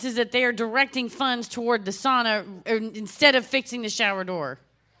grievance is that they are directing funds toward the sauna instead of fixing the shower door.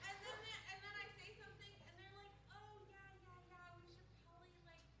 And then I say something, and they're like, oh yeah, we should probably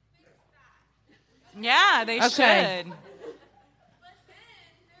like fix that. Yeah, they Okay. should. But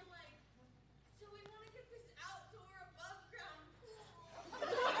then they're like, so we want to get this outdoor above ground pool.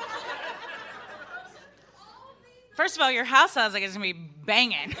 All these First of all, your house sounds like it's gonna be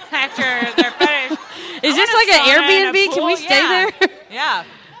banging after they're finished. Is I this want like a an sauna and a Airbnb? Can pool. we stay Yeah. there? Yeah.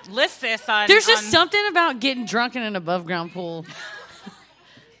 List this on. There's just on- something about getting drunk in an above ground pool.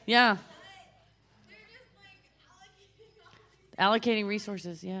 Yeah. they're just like allocating all these. Allocating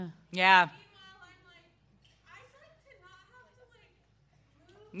resources, yeah. Yeah. Meanwhile, I'm like, I'd like to not have to like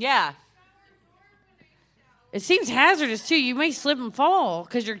move Yeah. the shower door when I shower. It seems hazardous too. You may slip and fall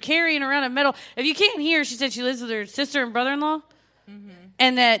because you're carrying around a metal. If you can't hear, she said she lives with her sister and brother-in-law,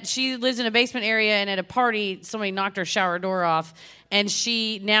 and that she lives in a basement area. And at a party, somebody knocked her shower door off, and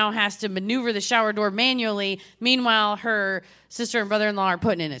she now has to maneuver the shower door manually. Meanwhile, her sister and brother-in-law are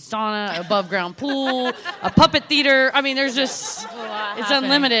putting in a sauna, above-ground pool, a puppet theater. I mean, there's just it's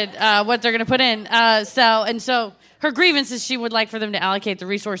unlimited what they're going to put in. So her grievance is she would like for them to allocate the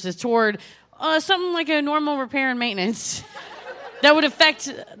resources toward something like a normal repair and maintenance that would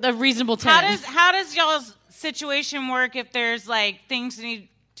affect the reasonable tenant. How does y'all's situation work if there's like things that need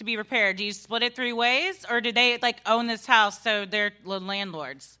to be repaired? Do you split it 3 ways, or do they like own this house so they're the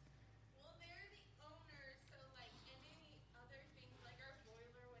landlords? Well, they're the owners, so like any other things, like our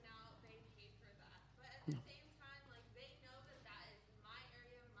boiler went out, they paid for that. But at the same time, like they know that that is my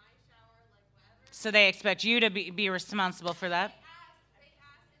area, my shower, like whatever. So they expect you to be responsible for that. They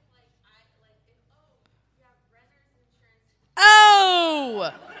asked if like you have renter's insurance.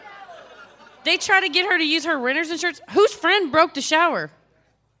 Oh! They try to get her to use her renter's insurance. Whose friend broke the shower?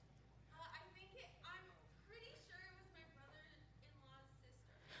 I'm pretty sure it was my brother-in-law's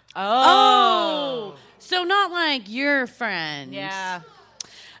sister. Oh. So not like your friend. Yeah.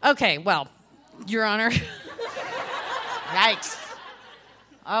 Okay, well, Your Honor. Yikes.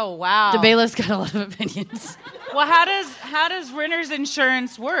 Oh, wow. The bailiff's got a lot of opinions. Well, how does renter's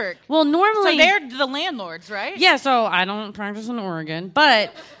insurance work? Well, normally... So they're the landlords, right? Yeah, so I don't practice in Oregon,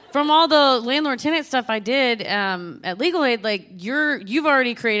 but from all the landlord-tenant stuff I did at Legal Aid, like you've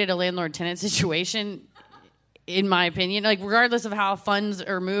already created a landlord-tenant situation, in my opinion. Like regardless of how funds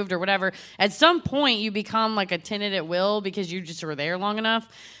are moved or whatever, at some point you become like a tenant at will because you just were there long enough.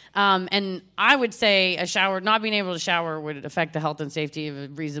 And I would say not being able to shower would affect the health and safety of a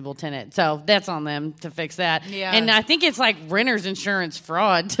reasonable tenant. So that's on them to fix that. Yeah. And I think it's like renter's insurance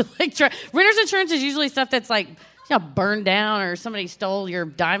fraud to like try. Renter's insurance is usually stuff that's like burned down or somebody stole your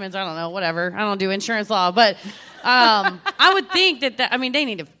diamonds. I don't know, whatever. I don't do insurance law, but I would think that they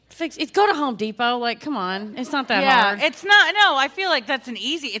need to fix it. Go to Home Depot. Like, come on, it's not that hard. It's not. No, I feel like that's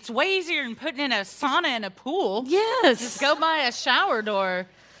it's way easier than putting in a sauna in a pool. Yes. Just go buy a shower door.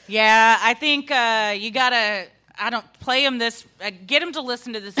 Yeah, I think you gotta. I don't play them this. Get them to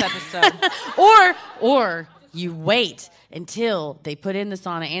listen to this episode, or you wait until they put in the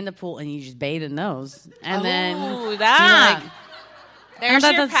sauna and the pool, and you just bathe in those, and then that. There's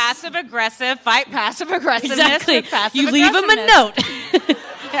your that's passive aggressive fight. Passive aggressiveness. exactly. Passive You leave them a note.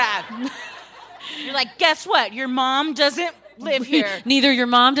 Yeah. You're like, guess what? Your mom doesn't live here. Neither your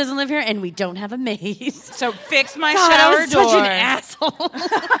mom doesn't live here, and we don't have a maid. So fix my God, shower I was door. such an asshole.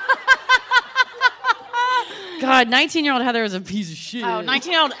 God, 19-year-old Heather was a piece of shit. Oh,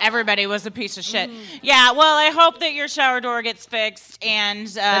 19-year-old everybody was a piece of shit. Yeah, well, I hope that your shower door gets fixed. And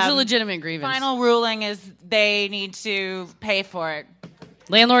that's a legitimate grievance. Final ruling is they need to pay for it.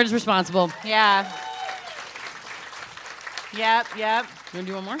 Landlord is responsible. Yeah. Yep. You want to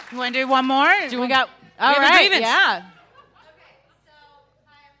do one more? You want to do one more? We got all have a right. grievance. Yeah. Okay, so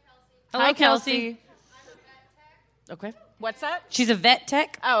hi, I'm Kelsey. Hello, Hi, Kelsey. I'm a vet tech. Okay. What's that? She's a vet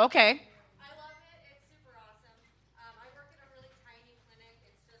tech. Oh, okay. I love it. It's super awesome. I work at a really tiny clinic.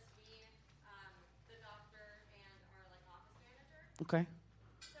 It's just me, the doctor, and our office manager. Okay.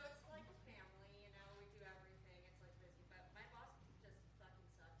 So it's like a family, we do everything. It's busy, but my boss just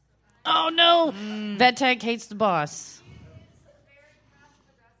fucking sucks sometimes. Oh no. Vet tech hates the boss. He's very passive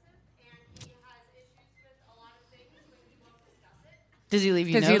aggressive, and he has issues with a lot of things, but he won't discuss it. Does he leave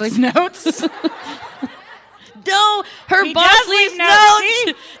you Does notes? he leave notes? No, her He boss does leaves leave notes.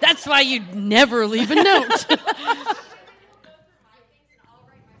 notes. That's why you never leave a note. Go through my things, and I'll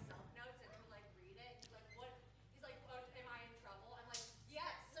write myself notes, and he'll read it. He's like, "What?" He's like, "Oh, am I in trouble?" I'm like,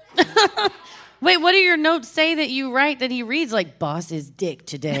 "Yes." Wait, what do your notes say that you write that he reads? Like, boss is dick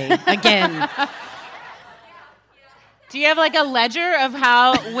today. Again. Do you have a ledger of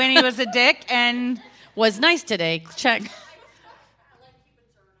when he was a dick and Was nice today. Check.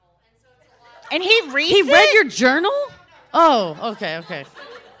 and he reads He it? read your journal? Oh, okay. I do love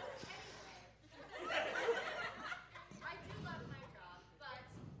my job, but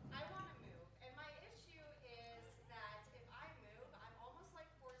I want to move. And my issue is that if I move, I'm almost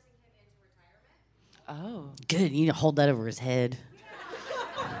like forcing him into retirement. Oh. Good. You need to hold that over his head.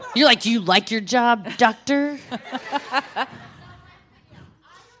 You're like, do you like your job, doctor? I don't know how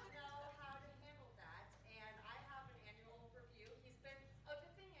to handle that, and I have an annual review. He's been. Oh,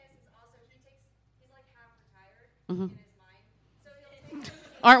 the thing is also he's like half retired in his mind, so he'll take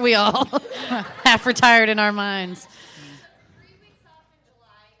Aren't we all? Half retired in our minds. 3 weeks off in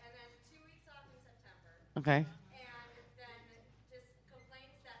July, and then 2 weeks off in September, Okay. and then just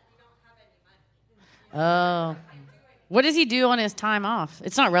complains that we don't have any money. Oh. What does he do on his time off?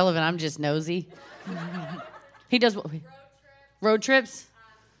 It's not relevant. I'm just nosy. He does what? Road trips?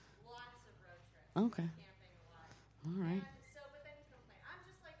 Lots of road trips. Okay. Camping a lot. All right. But then he complains. I'm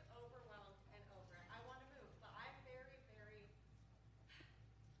just overwhelmed and over it. I want to move, but I'm very, very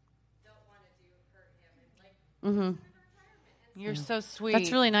don't want to hurt him. And You're so sweet.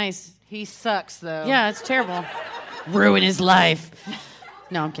 That's really nice. He sucks though. Yeah, it's terrible. Ruin his life.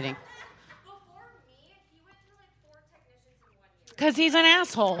 No, I'm kidding. before me, he went through 4 technicians in 1 year. Because he's an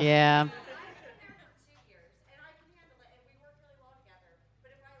asshole. Yeah. I've been there for 2 years, and I can handle it, and we work really well together.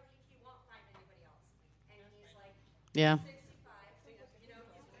 But if I leave, he won't find anybody else. And he's like Yeah. 65.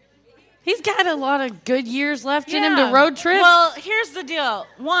 He's got a lot of good years left in him to road trip. Well, here's the deal.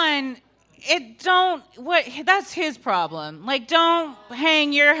 One, that's his problem. Don't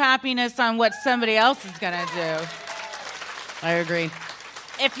hang your happiness on what somebody else is gonna do. I agree.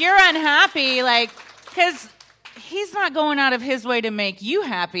 If you're unhappy, because he's not going out of his way to make you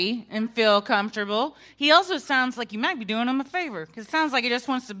happy and feel comfortable. He also sounds like you might be doing him a favor because it sounds like he just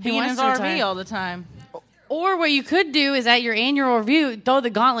wants to be in his RV all the time. Or what you could do is at your annual review, throw the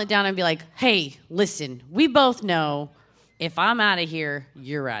gauntlet down and be like, hey, listen, we both know if I'm out of here,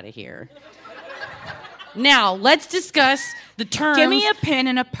 you're out of here. Now, let's discuss the terms. Give me a pen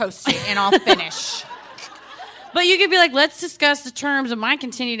and a Post-it and I'll finish. But you could be like, let's discuss the terms of my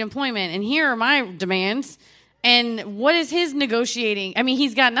continued employment, and here are my demands. And what is his negotiating? I mean,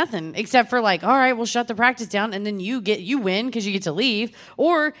 he's got nothing except for like, all right, we'll shut the practice down, and then you win because you get to leave.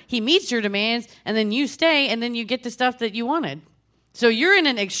 Or he meets your demands, and then you stay, and then you get the stuff that you wanted. So you're in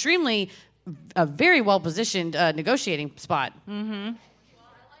a very well positioned negotiating spot. Mm-hmm.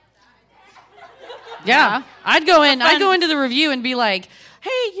 Yeah, I'd go into the review and be like,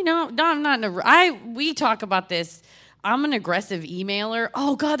 hey, no, I'm not. We talk about this. I'm an aggressive emailer.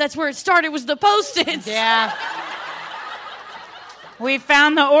 Oh, God, that's where it started, was the Post-its. Yeah. We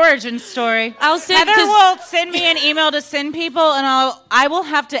found the origin story. Heather will send me an email to send people, and I will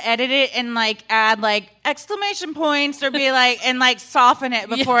have to edit it and like add like exclamation points or be like and like soften it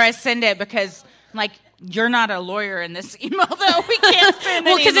before I send it because like you're not a lawyer in this email though. We can't send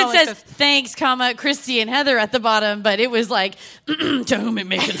well, because it says thanks, Christy and Heather at the bottom, but it was like to whom it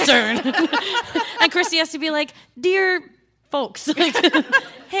may concern. And Christy has to be like, dear folks, like,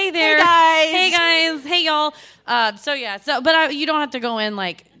 hey there, hey guys, hey y'all. But you don't have to go in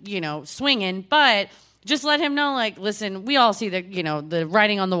like swinging, but just let him know, like, listen, we all see the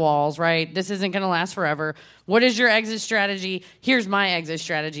writing on the walls, right? This isn't going to last forever. What is your exit strategy? Here's my exit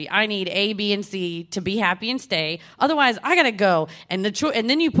strategy. I need A, B, and C to be happy and stay. Otherwise, I got to go. And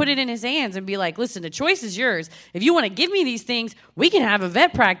then you put it in his hands and be like, listen, the choice is yours. If you want to give me these things, we can have a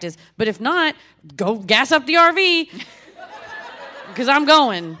vet practice. But if not, go gas up the RV because I'm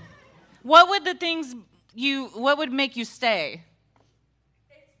going. What would what would make you stay?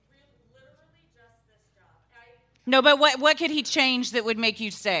 No, but what could he change that would make you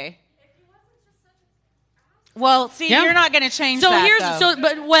stay? Well, see, you're not going to change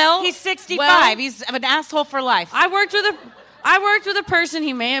that. He's 65. Well, he's an asshole for life. I worked with a person.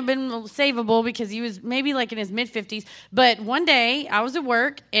 He may have been savable because he was maybe like in his mid-50s. But one day I was at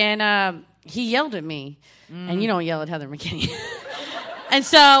work and he yelled at me. And you don't yell at Heather McKinney. And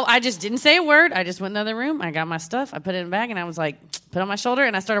so I just didn't say a word. I just went in the other room. I got my stuff. I put it in a bag, and I was like, put it on my shoulder,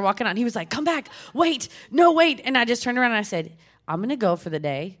 and I started walking out. And he was like, come back. Wait. No, wait. And I just turned around, and I said, I'm going to go for the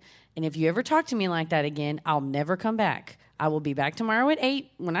day. And if you ever talk to me like that again, I'll never come back. I will be back tomorrow at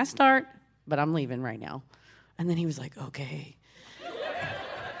 8 when I start, but I'm leaving right now. And then he was like, okay.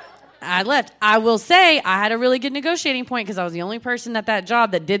 I left. I will say I had a really good negotiating point because I was the only person at that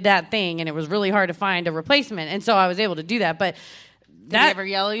job that did that thing, and it was really hard to find a replacement. And so I was able to do that. But did he ever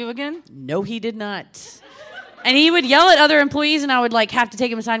yell at you again? No, he did not. And he would yell at other employees, and I would like have to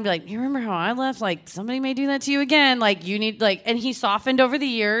take him aside and be like, you remember how I left? Like, somebody may do that to you again. Like, you need, like, and he softened over the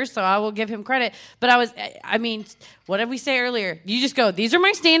years, so I will give him credit. But what did we say earlier? You just go, these are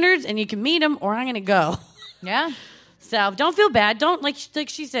my standards, and you can meet them, or I'm going to go. Yeah. So don't feel bad. Don't, like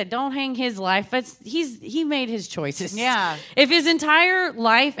she said, don't hang his life. He made his choices. Yeah. If his entire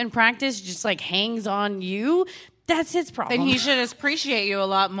life and practice just like hangs on you, that's his problem. Then he should appreciate you a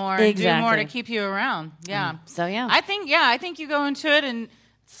lot more and do more to keep you around. Yeah. So yeah. I think you go into it and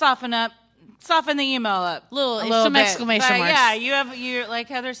soften the email up. Some bit. exclamation marks. Yeah, you like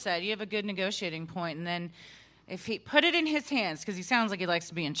Heather said, you have a good negotiating point, and then if he put it in his hands because he sounds like he likes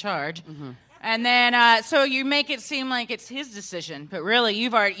to be in charge. Mm-hmm. And then, so you make it seem like it's his decision, but really,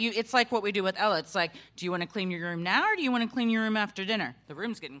 it's like what we do with Ella. It's like, do you want to clean your room now, or do you want to clean your room after dinner? The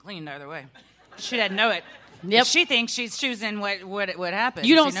room's getting cleaned either way. She doesn't know it. Yep. She thinks she's choosing what happens.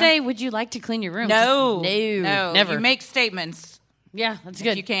 You don't say, would you like to clean your room? No, never. You make statements. Yeah, that's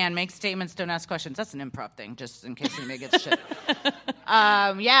good. If you can make statements, don't ask questions. That's an improv thing, just in case anybody gets shit.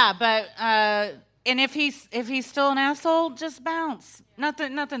 And if he's still an asshole, just bounce.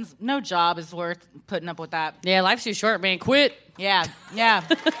 No job is worth putting up with that. Yeah, life's too short, man. Quit. Yeah.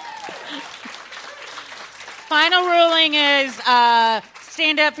 Final ruling is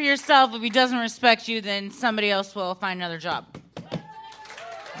stand up for yourself. If he doesn't respect you, then somebody else will find another job.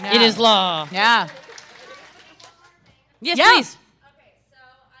 Yeah. It is law. Yeah. Yes, yeah. please. Okay, so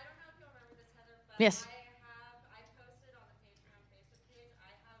I don't know if you remember this, Heather, but yes. I posted on the Patreon Facebook page.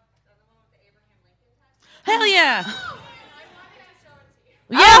 I have the one with the Abraham Lincoln tattoo. Hell yeah. And I wanted to show it to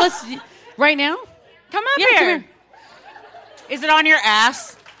you. Yeah, let's right now. Come up here. Is it on your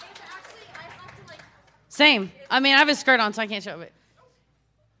ass? It's actually, I have to Same. I mean, I have a skirt on, so I can't show it.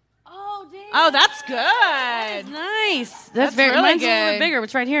 Oh, damn. Oh, that's good. Nice. That's very really mine's good. a little bit bigger.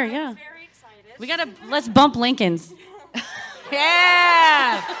 It's right here. Yeah. Very excited. Let's bump Lincolns.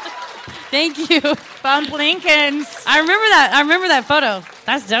 Yeah. Thank you. Bump Lincolns. I remember that photo.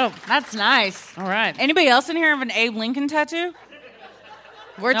 That's dope. That's nice. All right. Anybody else in here have an Abe Lincoln tattoo?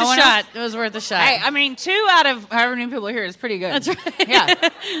 Worth No the one shot. else? It was worth the shot. Hey, I mean, 2 out of however many people are here is pretty good. That's right. Yeah.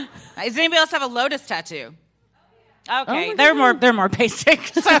 Does anybody else have a lotus tattoo? Okay, Oh they're more basic.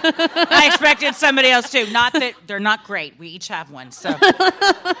 So I expected somebody else too. Not that they're not great. We each have one. So,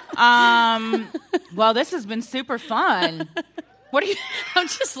 well, this has been super fun. What are you? I'm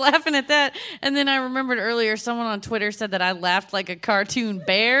just laughing at that. And then I remembered earlier someone on Twitter said that I laughed like a cartoon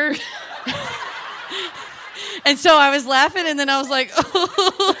bear. And so I was laughing, and then I was like,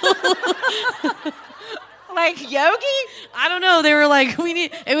 Like Yogi? I don't know. They were like,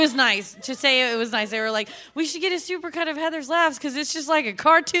 it was nice. To say it was nice. They were like, we should get a supercut of Heather's laughs because it's just like a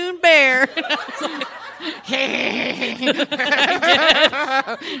cartoon bear. And I was like,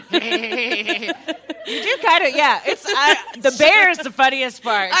 You do kind of, yeah. The bear is the funniest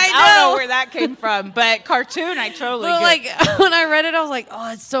part. I don't know know where that came from, but cartoon, I totally well, get. like, when I read it, I was like,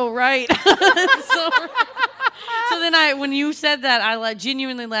 oh, it's so right. It's so right. So then when you said that, I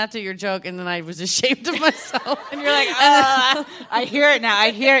genuinely laughed at your joke, and then I was ashamed of myself. And you're like, I hear it now.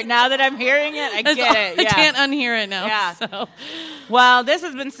 I hear it now that I'm hearing it. I get it. Yeah. I can't unhear it now. Yeah. So. Well, this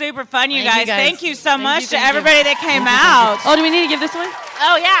has been super fun, you guys. Thank you so much to thank you. everybody that came out. Oh, do we need to give this one?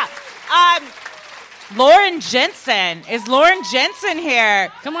 Oh, yeah. Lauren Jensen. Is Lauren Jensen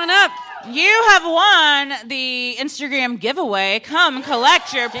here? Come on up. You have won the Instagram giveaway. Come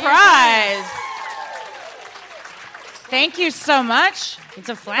collect your prize. Thank you so much. It's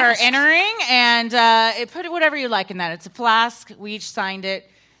a for flask. entering, and put it whatever you like in that. It's a flask. We each signed it.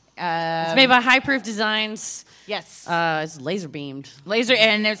 It's made by High Proof Designs. Yes. It's laser beamed. Laser,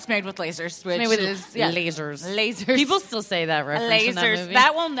 and it's made with lasers. Which Made with is lasers. Lasers. People still say that reference in that Lasers. movie.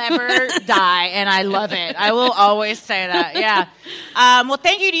 That will never die, and I love it. I will always say that. Yeah. Well,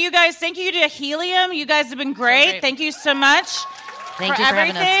 thank you to you guys. Thank you to Helium. You guys have been great. Thank you so much Thank for you for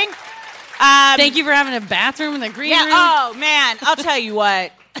everything. having us. Thank you for having a bathroom in the green room. Oh, man. I'll tell you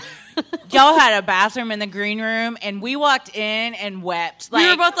what. Y'all had a bathroom in the green room, and we walked in and wept. We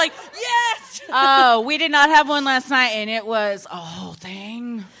were both like, yes! Oh, we did not have one last night, and it was a whole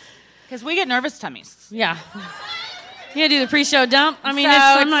thing. Because we get nervous tummies. Yeah. You gotta do the pre-show dump. I mean, So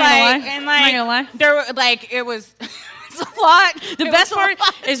I'm not gonna lie. and I'm not gonna lie. There were, it was... It's a lot. The best part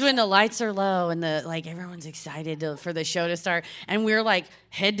is when the lights are low and everyone's excited for the show to start, and we're like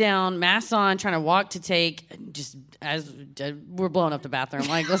head down, masks on, trying to walk to take. Just as we're blowing up the bathroom,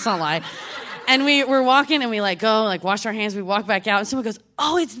 let's not lie. And we're walking, and we go wash our hands. We walk back out, and someone goes,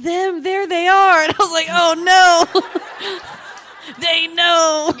 "Oh, it's them! There they are!" And I was like, "Oh no." They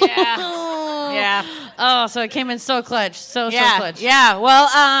know. Yeah. Yeah. Oh, so it came in so clutch. So clutch. Yeah. Well,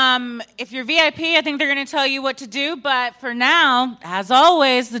 if you're VIP, I think they're going to tell you what to do. But for now, as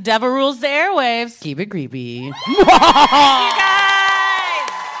always, the devil rules the airwaves. Keep it creepy. Thank you guys.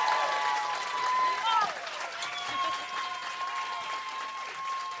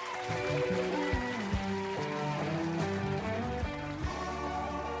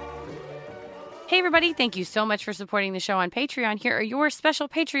 Hey, everybody. Thank you so much for supporting the show on Patreon. Here are your special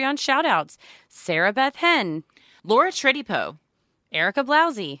Patreon shout-outs. Sarah Beth Henn, Laura Tredipo, Erica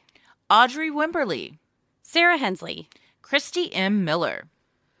Blousey, Audrey Wimberly, Sarah Hensley, Christy M. Miller,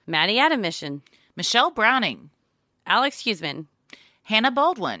 Maddie Adammission, Michelle Browning, Alex Huseman, Hannah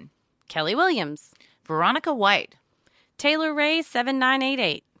Baldwin, Kelly Williams, Veronica White, Taylor Ray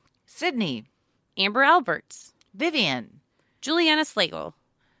 7988, Sydney, Amber Alberts, Vivian, Juliana Slagle,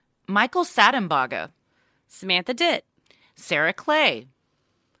 Michael Sadenbaga, Samantha Ditt, Sarah Clay,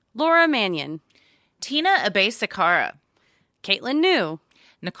 Laura Mannion, Tina Abe Sakara, Caitlin New,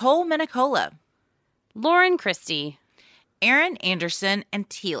 Nicole Menicola, Lauren Christie, Erin Anderson, and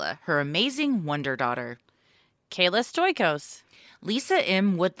Tila, her amazing wonder daughter, Kayla Stoikos, Lisa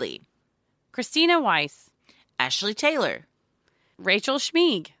M. Woodley, Christina Weiss, Ashley Taylor, Rachel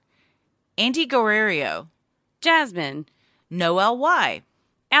Schmieg, Andy Guerrero, Jasmine, Noel Y.,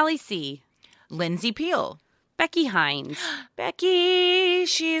 Allie C., Lindsay Peel, Becky Hines, Becky,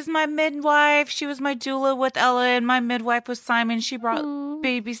 she's my midwife. She was my doula with Ella, and my midwife was Simon. She brought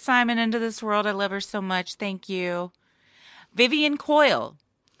baby Simon into this world. I love her so much. Thank you. Vivian Coyle,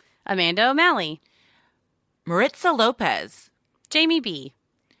 Amanda O'Malley, Maritza Lopez, Jamie B.,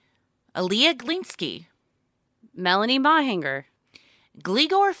 Aaliyah Glinsky, Melanie Mahanger,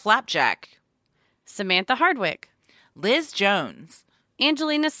 Gligor Flapjack, Samantha Hardwick, Liz Jones,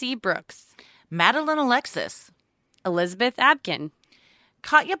 Angelina C. Brooks, Madeline Alexis, Elizabeth Abkin,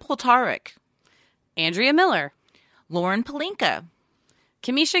 Katya Poltarik, Andrea Miller, Lauren Palinka,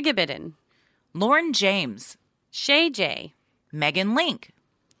 Kamisha Gibbiden, Lauren James, Shay J, Megan Link,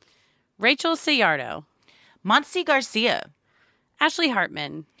 Rachel Ciardo, Montse Garcia, Ashley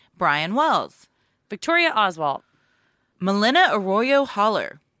Hartman, Brian Wells, Victoria Oswalt, Melina Arroyo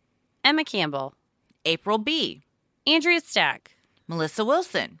Holler, Emma Campbell, April B., Andrea Stack, Melissa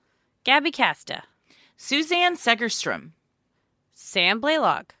Wilson, Gabby Casta, Suzanne Segerstrom, Sam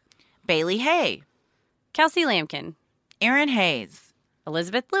Blaylock, Bailey Hay, Kelsey Lampkin, Aaron Hayes,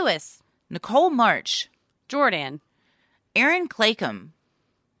 Elizabeth Lewis, Nicole March, Jordan, Aaron Claycomb,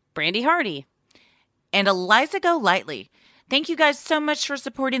 Brandy Hardy, and Eliza Golightly. Thank you guys so much for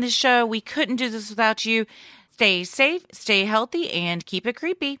supporting the show. We couldn't do this without you. Stay safe, stay healthy, and keep it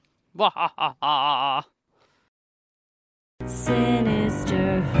creepy. Wah ha ha ha. Sin